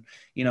novel, and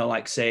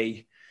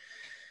say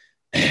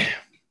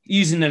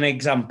using an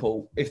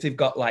example, if they've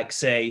got like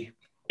say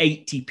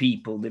 80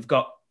 people, they've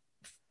got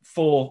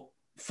four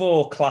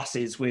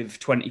classes with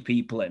 20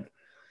 people in,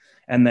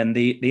 and then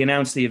they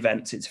announce the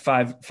events. It's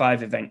five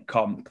event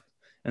comp,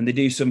 and they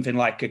do something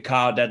like a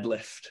car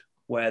deadlift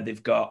where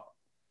they've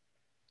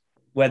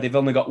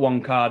only got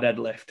one car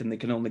deadlift and they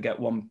can only get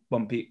one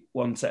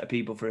set of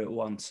people through at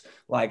once.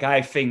 Like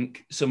I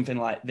think something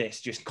like this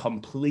just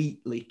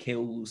completely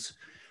kills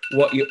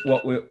what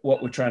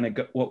we're trying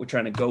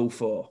to go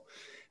for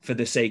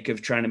the sake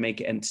of trying to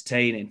make it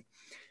entertaining.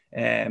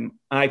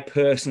 I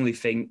personally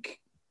think,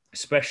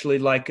 especially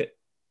like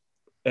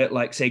at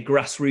like say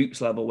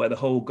grassroots level, where the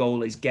whole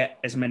goal is get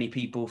as many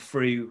people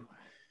through,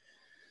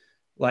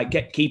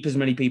 like keep as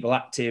many people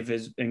active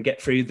and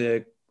get through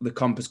the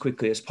comp as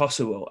quickly as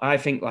possible. I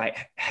think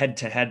like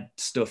head-to-head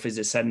stuff is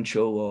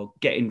essential, or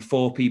getting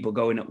 4 people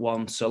going at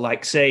once. So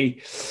like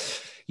say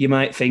you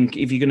might think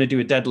if you're going to do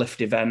a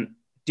deadlift event,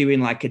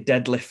 doing like a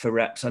deadlift for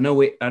reps. I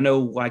know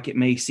like it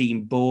may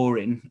seem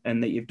boring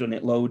and that you've done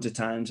it loads of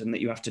times and that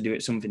you have to do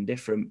it something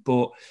different.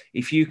 But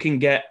if you can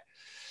get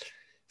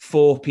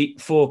four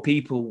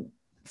people,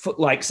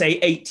 like say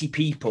 80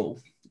 people,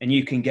 and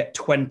you can get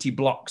 20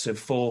 blocks of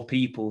 4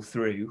 people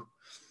through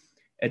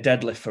a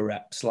deadlift for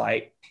reps,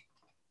 like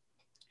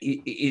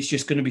it's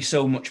just going to be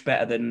so much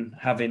better than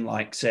having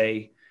like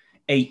say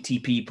 80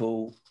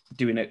 people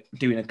doing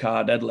a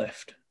car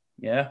deadlift.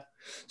 Yeah.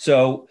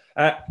 So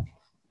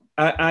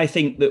I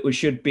think that we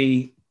should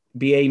be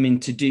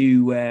aiming to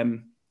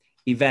do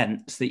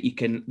events that you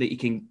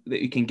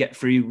can get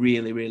through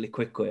really, really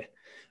quickly,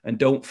 and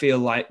don't feel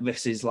like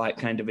this is like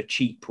kind of a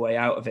cheap way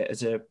out of it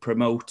as a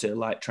promoter,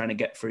 like trying to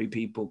get through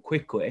people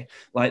quickly.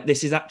 Like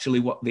this is actually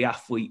what the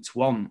athletes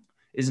want,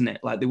 isn't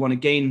it? Like they want to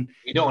gain.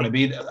 You don't want to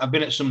be. I've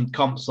been at some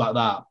comps like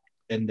that,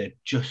 and they're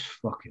just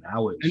fucking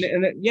hours.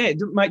 And yeah,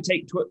 it might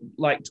take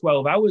like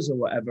 12 hours or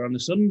whatever on a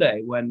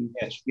Sunday when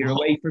you're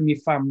away from your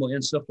family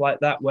and stuff like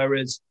that.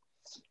 Whereas,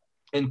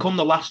 and come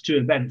the last 2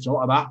 events, a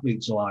lot of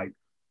athletes are like,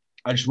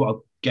 I just want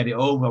to get it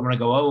over. I want to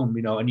go home,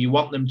 and you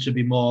want them to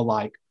be more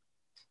like,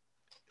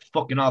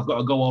 fucking, I've got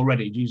to go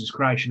already. Jesus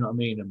Christ, you know what I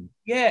mean? And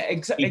yeah,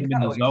 exactly.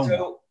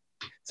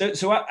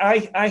 So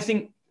I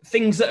think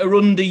things that are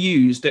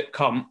underused at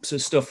comps are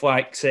stuff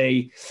like,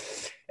 say,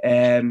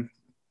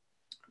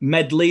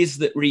 medleys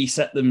that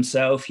reset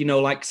themselves,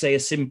 like say a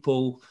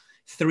simple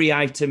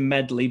 3-item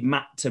medley,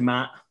 mat to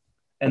mat,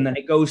 and then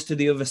it goes to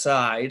the other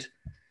side,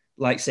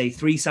 like say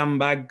 3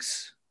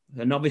 sandbags.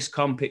 A novice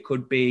comp, it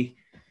could be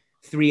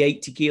 3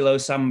 80-kilo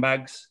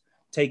sandbags,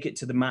 take it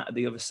to the mat at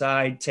the other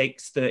side,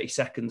 takes 30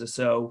 seconds or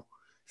so,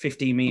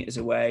 15 meters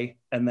away,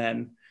 and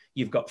then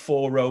you've got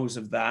 4 rows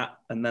of that,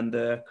 and then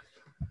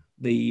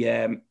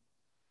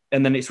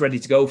and then it's ready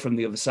to go from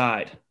the other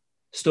side.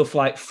 Stuff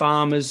like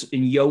farmers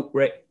and yoke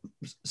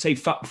say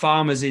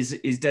farmers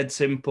is dead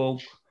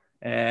simple.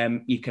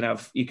 You can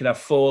have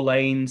 4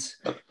 lanes.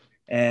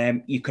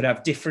 You could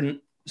have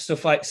different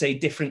stuff like say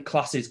different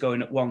classes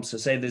going at once. So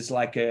say there's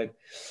like an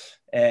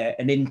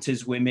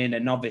inters women, a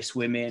novice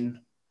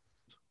women,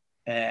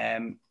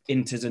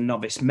 inters and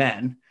novice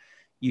men.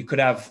 You could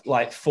have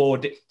like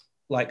 4.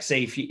 Like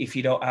say if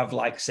you don't have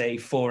like say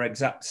 4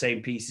 exact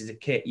same pieces of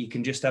kit, you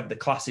can just have the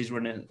classes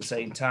running at the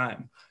same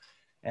time.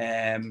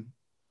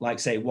 Like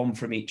say 1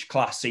 from each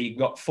class. So you've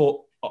got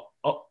 4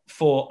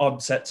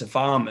 odd sets of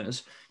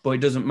farmers, but it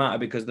doesn't matter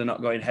because they're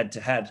not going head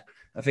to head.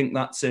 I think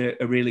that's a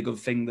really good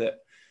thing that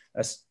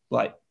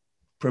like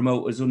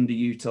promoters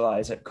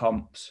underutilize at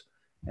comps.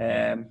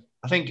 I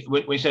think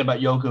we said about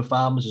yoke or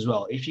farmers as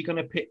well. If you're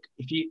going to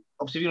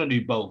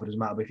do both, it doesn't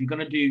matter. But if you're going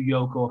to do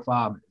yoke or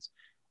farmers,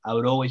 I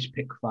would always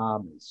pick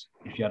farmers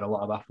if you had a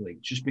lot of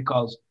athletes, just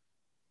because it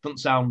doesn't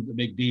sound a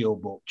big deal,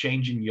 but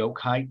changing yoke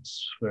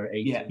heights for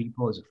 80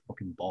 people is a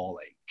fucking ball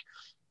ache.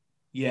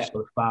 Yeah. So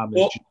the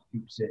farmers just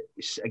keeps it.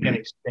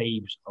 It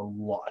saves a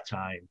lot of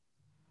time.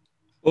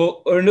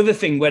 Or another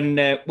thing, when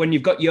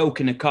you've got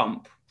yoke in a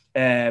comp,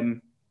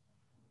 as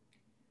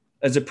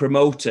a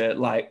promoter,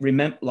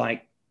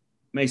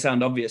 may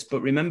sound obvious, but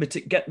remember to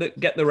get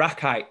the rack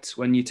heights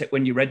when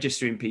you're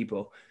registering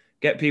people.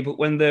 Get people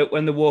when they're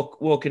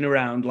walking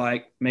around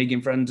like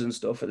making friends and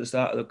stuff at the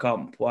start of the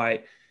comp.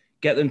 Why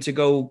get them to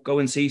go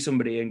and see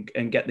somebody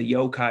and get the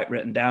yoke height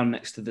written down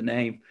next to the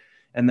name,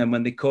 and then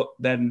when they cut,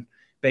 then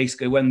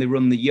basically when they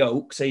run the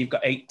yoke, say you've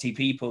got 80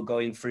 people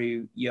going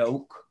through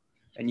yoke,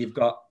 and you've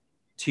got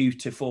 2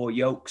 to 4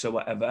 yokes or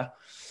whatever.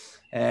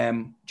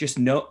 Just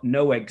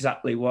know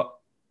exactly what.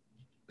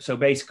 So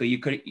basically, you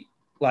could,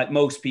 like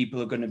most people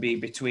are going to be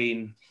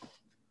between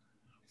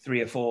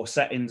 3 or 4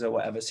 settings or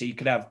whatever. So you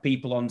could have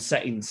people on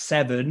setting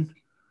 7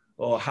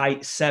 or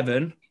height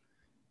 7,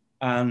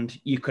 and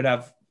you could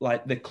have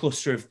like the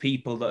cluster of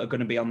people that are going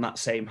to be on that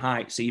same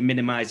height. So you're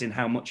minimizing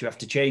how much you have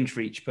to change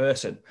for each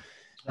person.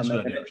 That's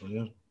good, actually,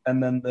 yeah.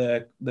 And then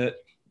the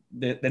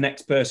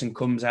next person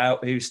comes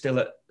out who's still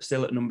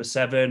at number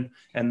 7,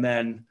 and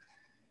then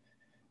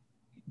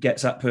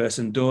gets that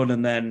person done,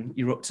 and then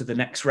you're up to the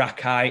next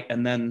rack height,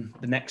 and then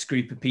the next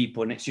group of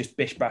people, and it's just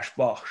bish bash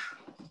bosh.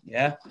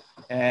 Yeah.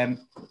 I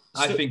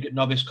think at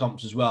novice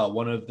comps as well,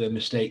 one of the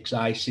mistakes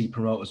I see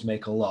promoters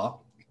make a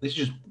lot.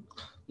 This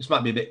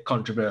might be a bit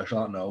controversial,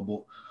 I don't know,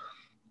 but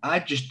I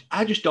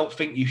just don't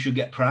think you should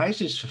get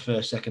prizes for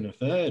first, second, and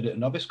third at a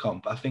novice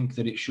comp. I think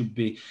that it should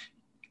be,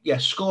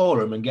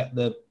 score them and get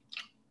the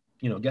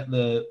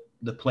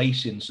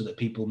placing so that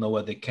people know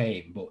where they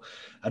came. But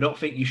I don't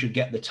think you should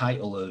get the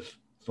title of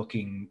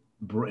fucking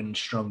Britain's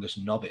strongest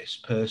novice.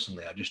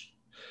 Personally, I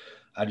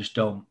just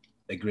don't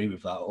agree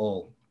with that at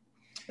all.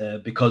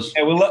 because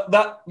well,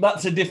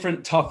 that's a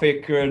different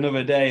topic for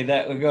another day.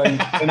 That we're going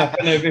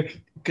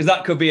because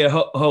that could be a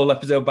whole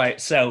episode by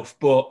itself.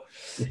 But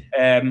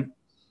yeah,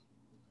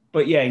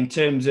 in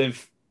terms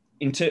of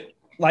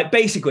like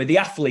basically the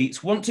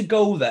athletes want to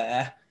go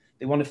there.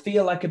 They want to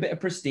feel like a bit of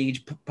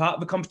prestige, part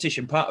of a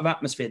competition, part of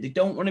atmosphere. They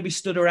don't want to be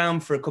stood around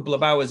for a couple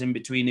of hours in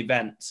between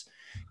events,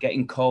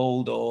 getting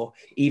cold or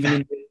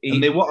even.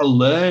 And they want to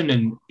learn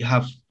and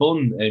have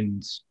fun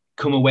and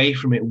come away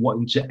from it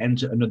wanting to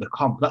enter another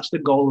comp. That's the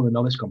goal of the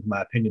novice comp, in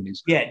my opinion.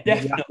 Is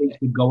definitely the athletes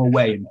to go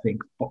away and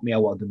think, "Fuck me, I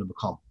want another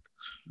comp."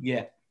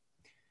 Yeah,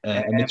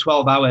 and the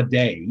 12-hour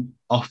day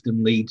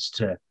often leads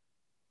to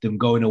them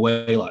going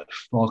away like,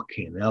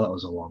 fucking hell, that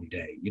was a long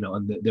day,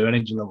 and their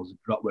energy levels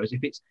drop. Whereas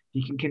if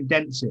you can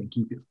condense it and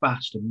keep it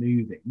fast and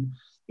moving,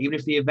 even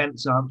if the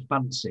events aren't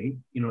fancy,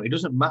 it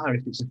doesn't matter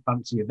if it's a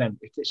fancy event.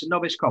 If it's a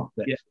novice comp,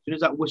 that as soon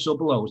as that whistle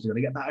blows, they're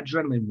going to get that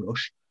adrenaline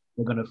rush.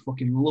 They're going to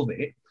fucking love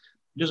it. It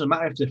doesn't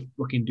matter if they're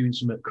fucking doing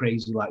something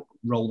crazy like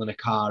rolling a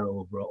car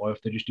over, or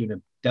if they're just doing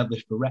a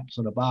deadlift for reps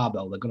on a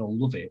barbell, they're going to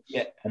love it.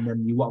 Yeah. And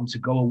then you want them to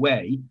go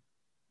away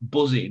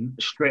buzzing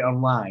straight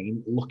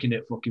online, looking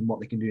at fucking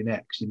what they can do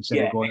next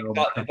instead of going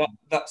over.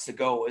 That's the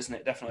goal, isn't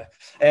it? Definitely.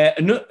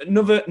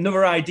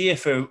 Another idea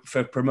for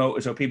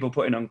promoters or people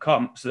putting on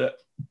comps that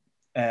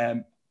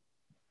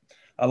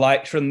I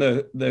liked from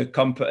the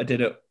comp that I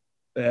did at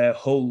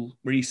Hull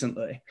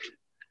recently.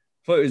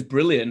 I thought it was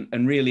brilliant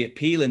and really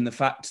appealing. The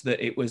fact that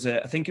it was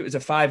I think it was a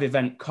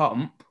 5-event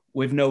comp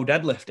with no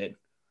deadlifting.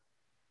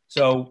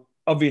 So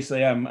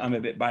obviously I'm a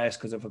bit biased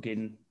because I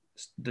fucking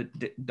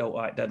don't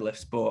like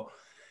deadlifts, but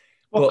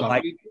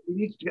like you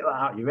need to get that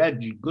out of your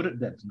head. You're good at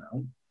deads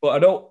now. But I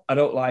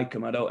don't like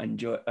them. I don't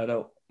enjoy. I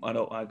don't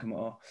like them at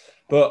all.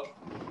 But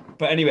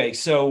anyway,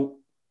 so.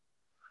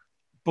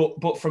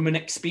 But from an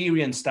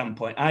experience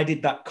standpoint, I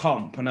did that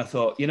comp and I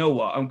thought, you know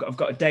what, I've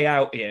got a day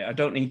out here. I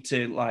don't need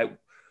to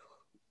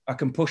I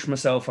can push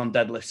myself on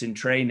deadlifts in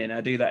training.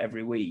 I do that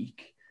every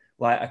week.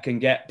 Like I can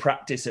get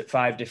practice at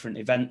 5 different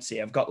events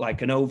here. I've got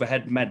like an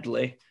overhead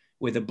medley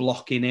with a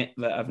block in it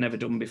that I've never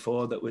done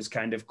before that was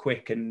kind of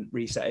quick and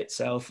reset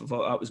itself. I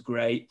thought that was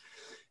great.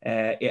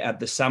 It had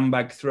the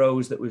sandbag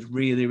throws that was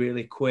really,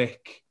 really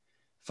quick,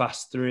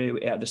 fast through.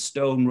 It had a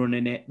stone run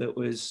in it that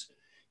was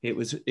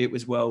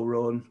well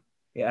run.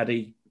 It had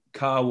a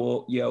car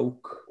walk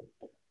yoke,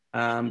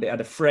 and it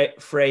had a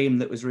frame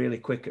that was really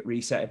quick at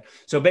resetting.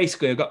 So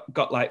basically, I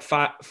got like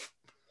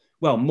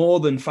more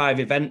than 5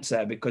 events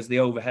there because the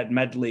overhead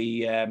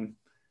medley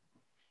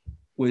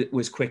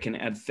was quick and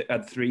it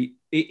had 3.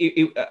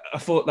 I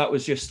thought that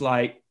was just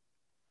like,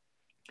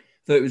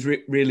 thought it was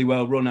really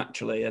well run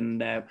actually,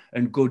 and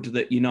good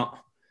that you're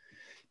not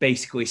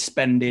basically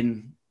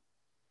spending.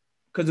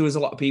 Because there was a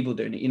lot of people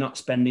doing it, you're not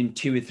spending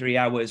 2 or 3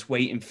 hours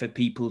waiting for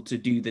people to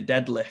do the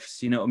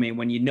deadlifts. You know what I mean?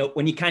 When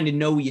you kind of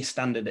know your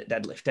standard at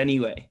deadlift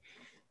anyway.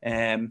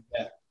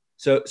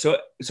 So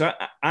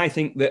I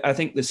think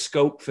the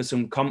scope for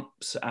some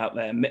comps out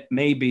there,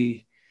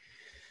 maybe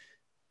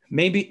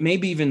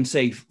even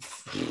say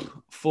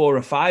 4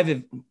 or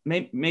 5,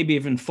 maybe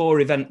even 4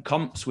 event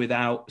comps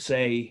without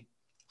say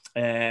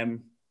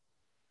without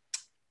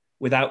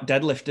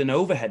deadlift and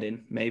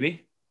overheading,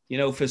 maybe.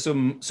 For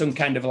some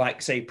kind of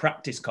like, say,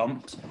 practice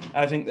comps,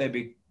 I think they'd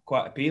be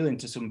quite appealing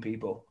to some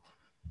people.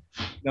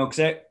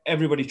 Because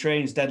everybody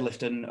trains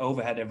deadlift and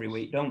overhead every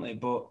week, don't they?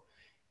 But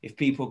if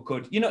people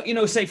could,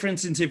 say, for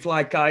instance, if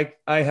like I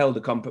held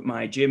a comp at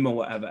my gym or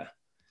whatever,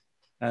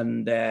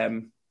 and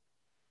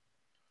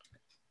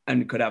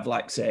could have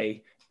like,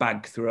 say,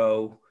 bag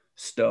throw,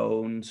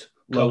 stones,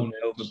 low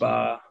over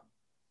bar,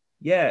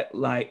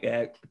 like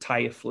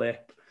tire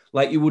flip.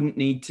 Like you wouldn't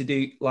need to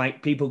do,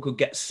 like people could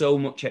get so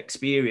much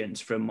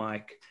experience from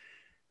like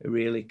a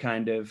really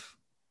kind of.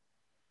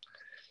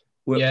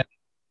 Yeah,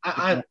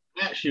 I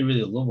actually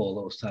really love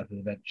all those type of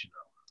events,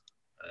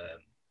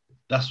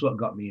 That's what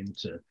got me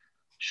into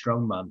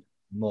strongman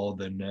more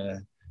than,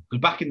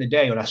 because back in the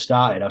day when I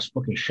started, I was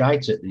fucking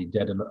shite at the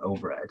dead and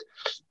overhead.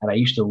 And I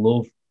used to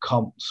love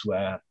comps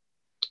where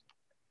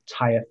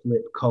tire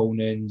flip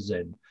Conans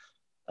and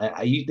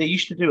they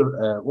used to do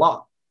a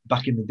lot.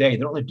 Back in the day, they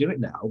don't really do it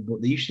now,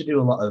 but they used to do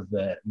a lot of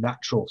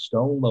natural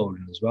stone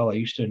loading as well. I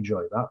used to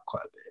enjoy that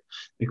quite a bit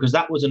because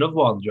that was another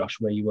one, Josh,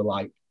 where you were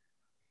like,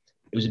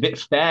 it was a bit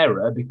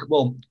fairer because,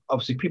 well,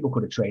 obviously people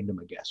could have trained them,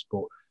 I guess,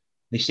 but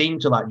they seemed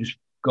to like just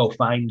go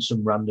find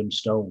some random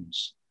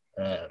stones,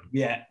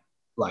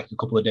 like a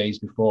couple of days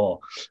before,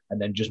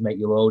 and then just make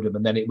you load them.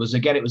 And then it was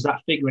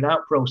that figuring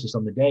out process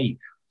on the day,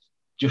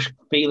 just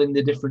feeling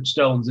the different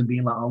stones and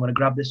being like, oh, I'm going to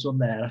grab this one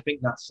there. And I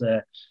think that's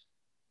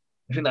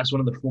one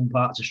of the fun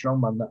parts of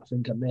strongman that I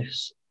think I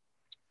miss.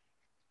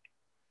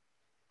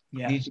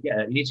 Yeah, you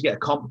need to get a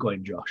comp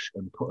going, Josh,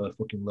 and put a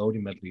fucking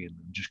loading medley in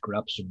and just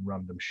grab some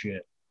random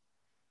shit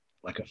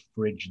like a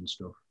fridge and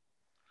stuff.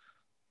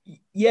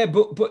 Yeah,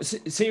 but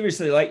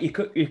seriously, like you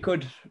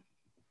could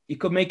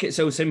make it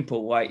so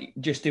simple, like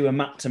just do a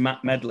mat to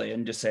mat medley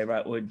and just say,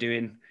 right, we're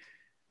doing.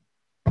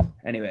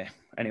 Anyway,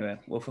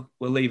 we'll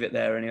leave it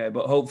there anyway.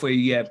 But hopefully,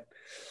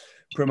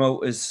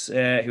 promoters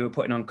who are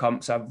putting on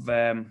comps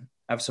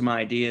have some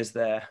ideas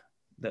there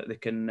that they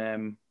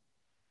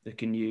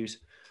can use,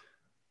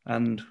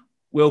 and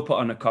we'll put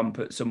on a comp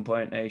at some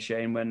point,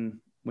 Shane, when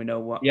we know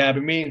what. Yeah, I've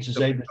been meaning to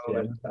say this.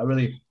 Yeah.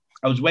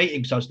 I was waiting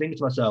because I was thinking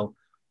to myself,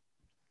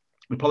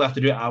 we probably have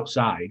to do it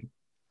outside.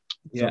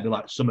 So it'll be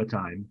like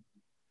summertime.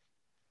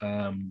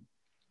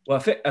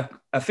 Well,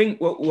 I think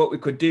what we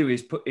could do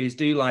is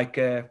do like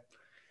a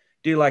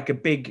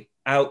big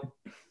out,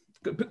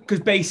 because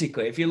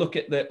basically, if you look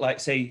at the, like,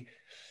 say,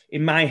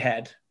 in my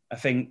head, I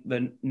think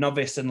the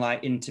novice and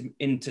like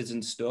inters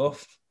and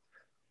stuff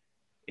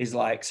is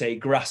like, say,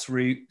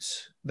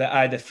 grassroots that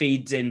either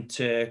feeds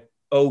into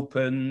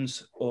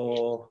opens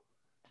or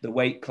the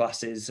weight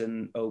classes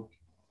and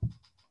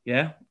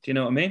yeah, do you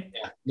know what I mean?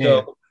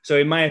 Yeah. So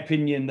in my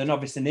opinion, the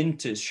novice and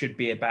inters should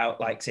be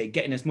about, like, say,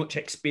 getting as much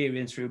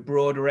experience through a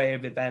broad array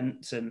of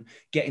events and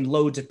getting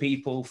loads of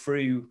people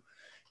through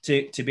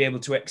to be able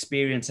to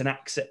experience and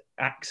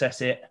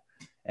access it.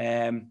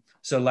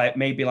 So like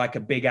maybe like a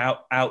big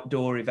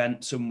outdoor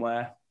event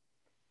somewhere,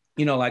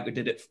 you know, like I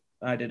did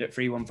at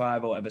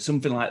 315 or whatever,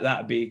 something like that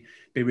would be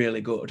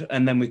really good.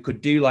 And then we could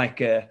do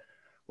like a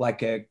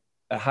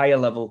higher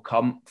level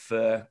comp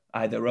for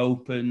either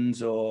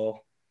opens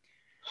or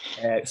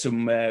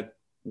some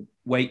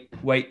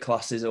weight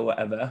classes or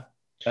whatever,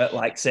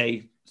 like,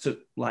 say, so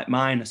like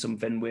mine or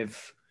something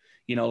with,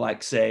 you know,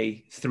 like,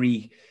 say,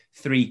 three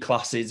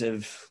classes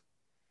of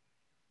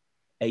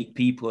 8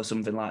 people or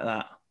something like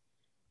that.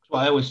 That's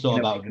what I always thought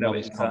about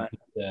novice comp.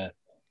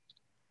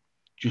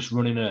 Just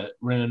running a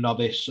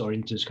novice or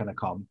inters kind of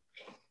comp,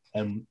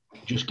 and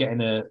just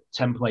getting a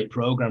template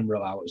program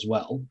roll out as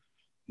well.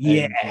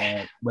 Yeah.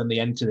 And, when they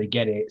enter, they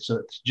get it.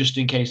 So just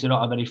in case they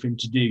don't have anything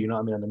to do, you know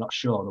what I mean, and they're not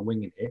sure, they're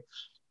winging it,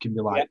 can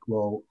be like,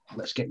 well,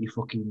 let's get you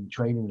fucking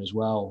training as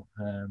well.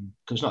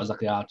 Because it's not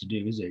exactly hard to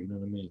do, is it? You know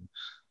what I mean?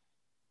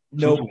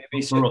 No,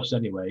 for us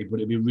anyway, but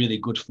it'd be really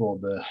good for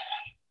the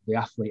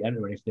athlete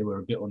entering if they were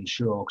a bit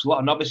unsure. Because a lot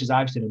of novices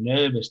I've seen are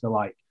nervous. They're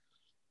like,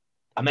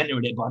 I'm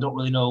entering it, but I don't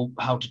really know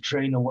how to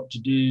train or what to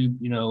do,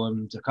 you know,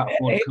 and I can't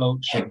afford a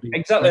coach. So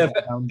exactly.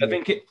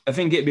 I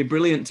think it'd be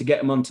brilliant to get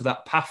them onto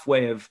that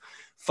pathway of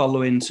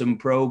following some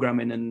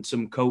programming and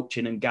some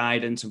coaching and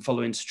guidance and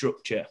following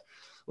structure.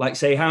 Like,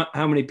 say, how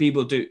many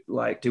people do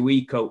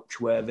we coach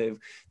where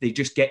they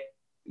just get,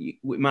 it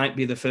might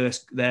be their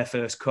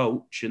first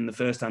coach and the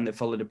first time they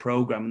followed a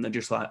program and they're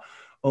just like,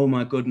 oh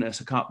my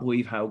goodness, I can't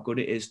believe how good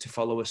it is to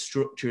follow a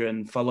structure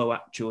and follow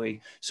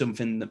actually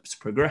something that's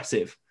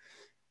progressive.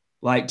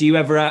 Like, have you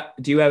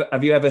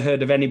ever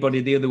heard of anybody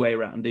the other way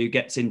around who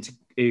gets into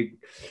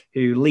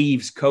who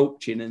leaves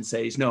coaching and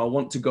says, no, I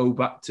want to go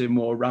back to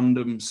more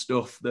random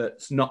stuff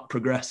that's not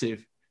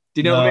progressive?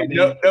 Do you know what I mean?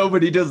 No,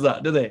 nobody does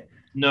that, do they?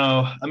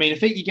 No, I mean, I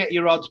think you get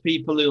your odds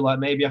people who, like,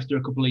 maybe after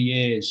a couple of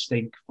years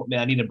think, fuck me,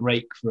 I need a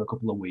break for a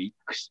couple of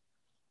weeks.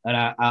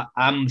 And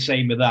I'm the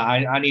same with that.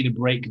 I need a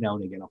break now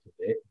and again off of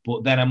it.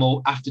 But then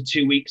after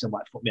 2 weeks, I'm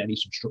like, fuck me, I need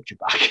some structure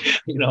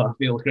back. You know, I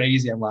feel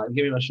crazy. I'm like,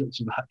 give me my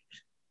structure back.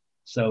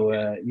 So,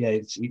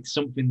 it's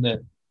something that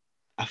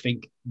I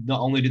think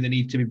not only do they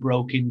need to be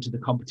broke into the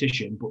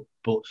competition,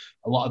 but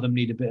a lot of them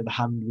need a bit of a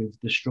hand with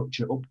the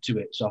structure up to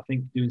it. So I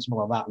think doing something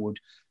like that would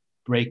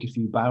break a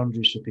few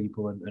boundaries for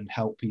people and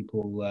help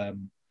people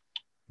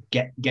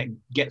get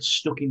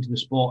stuck into the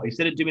sport.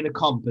 Instead of doing a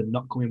comp and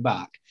not coming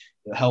back,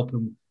 it'll help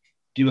them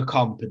do a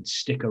comp and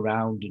stick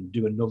around and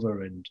do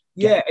another. And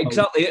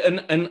exactly.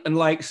 And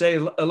like, say,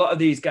 a lot of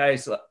the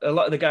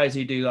guys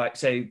who do, like,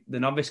 say, the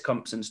novice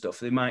comps and stuff,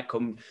 they might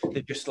come,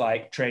 they just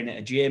like train at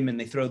a gym and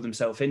they throw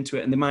themselves into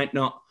it, and they might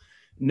not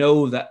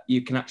know that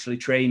you can actually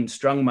train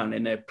strongman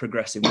in a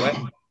progressive way.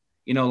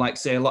 You know, like,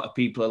 say, a lot of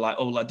people are like,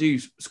 oh, well, I do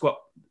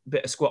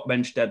bit of squat,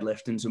 bench,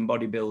 deadlift and some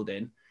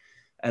bodybuilding,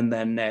 and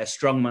then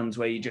strongman's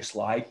where you just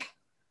like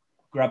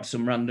grab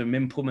some random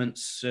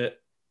implements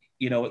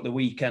you know, at the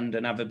weekend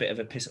and have a bit of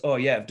a piss. Oh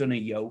yeah, I've done a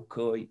yoke,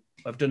 or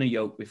I've done a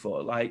yoke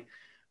before. Like,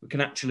 we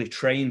can actually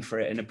train for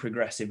it in a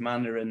progressive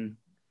manner. And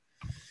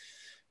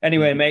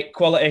anyway, mate,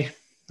 quality.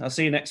 I'll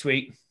see you next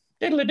week.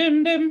 Diddly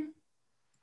dim dim.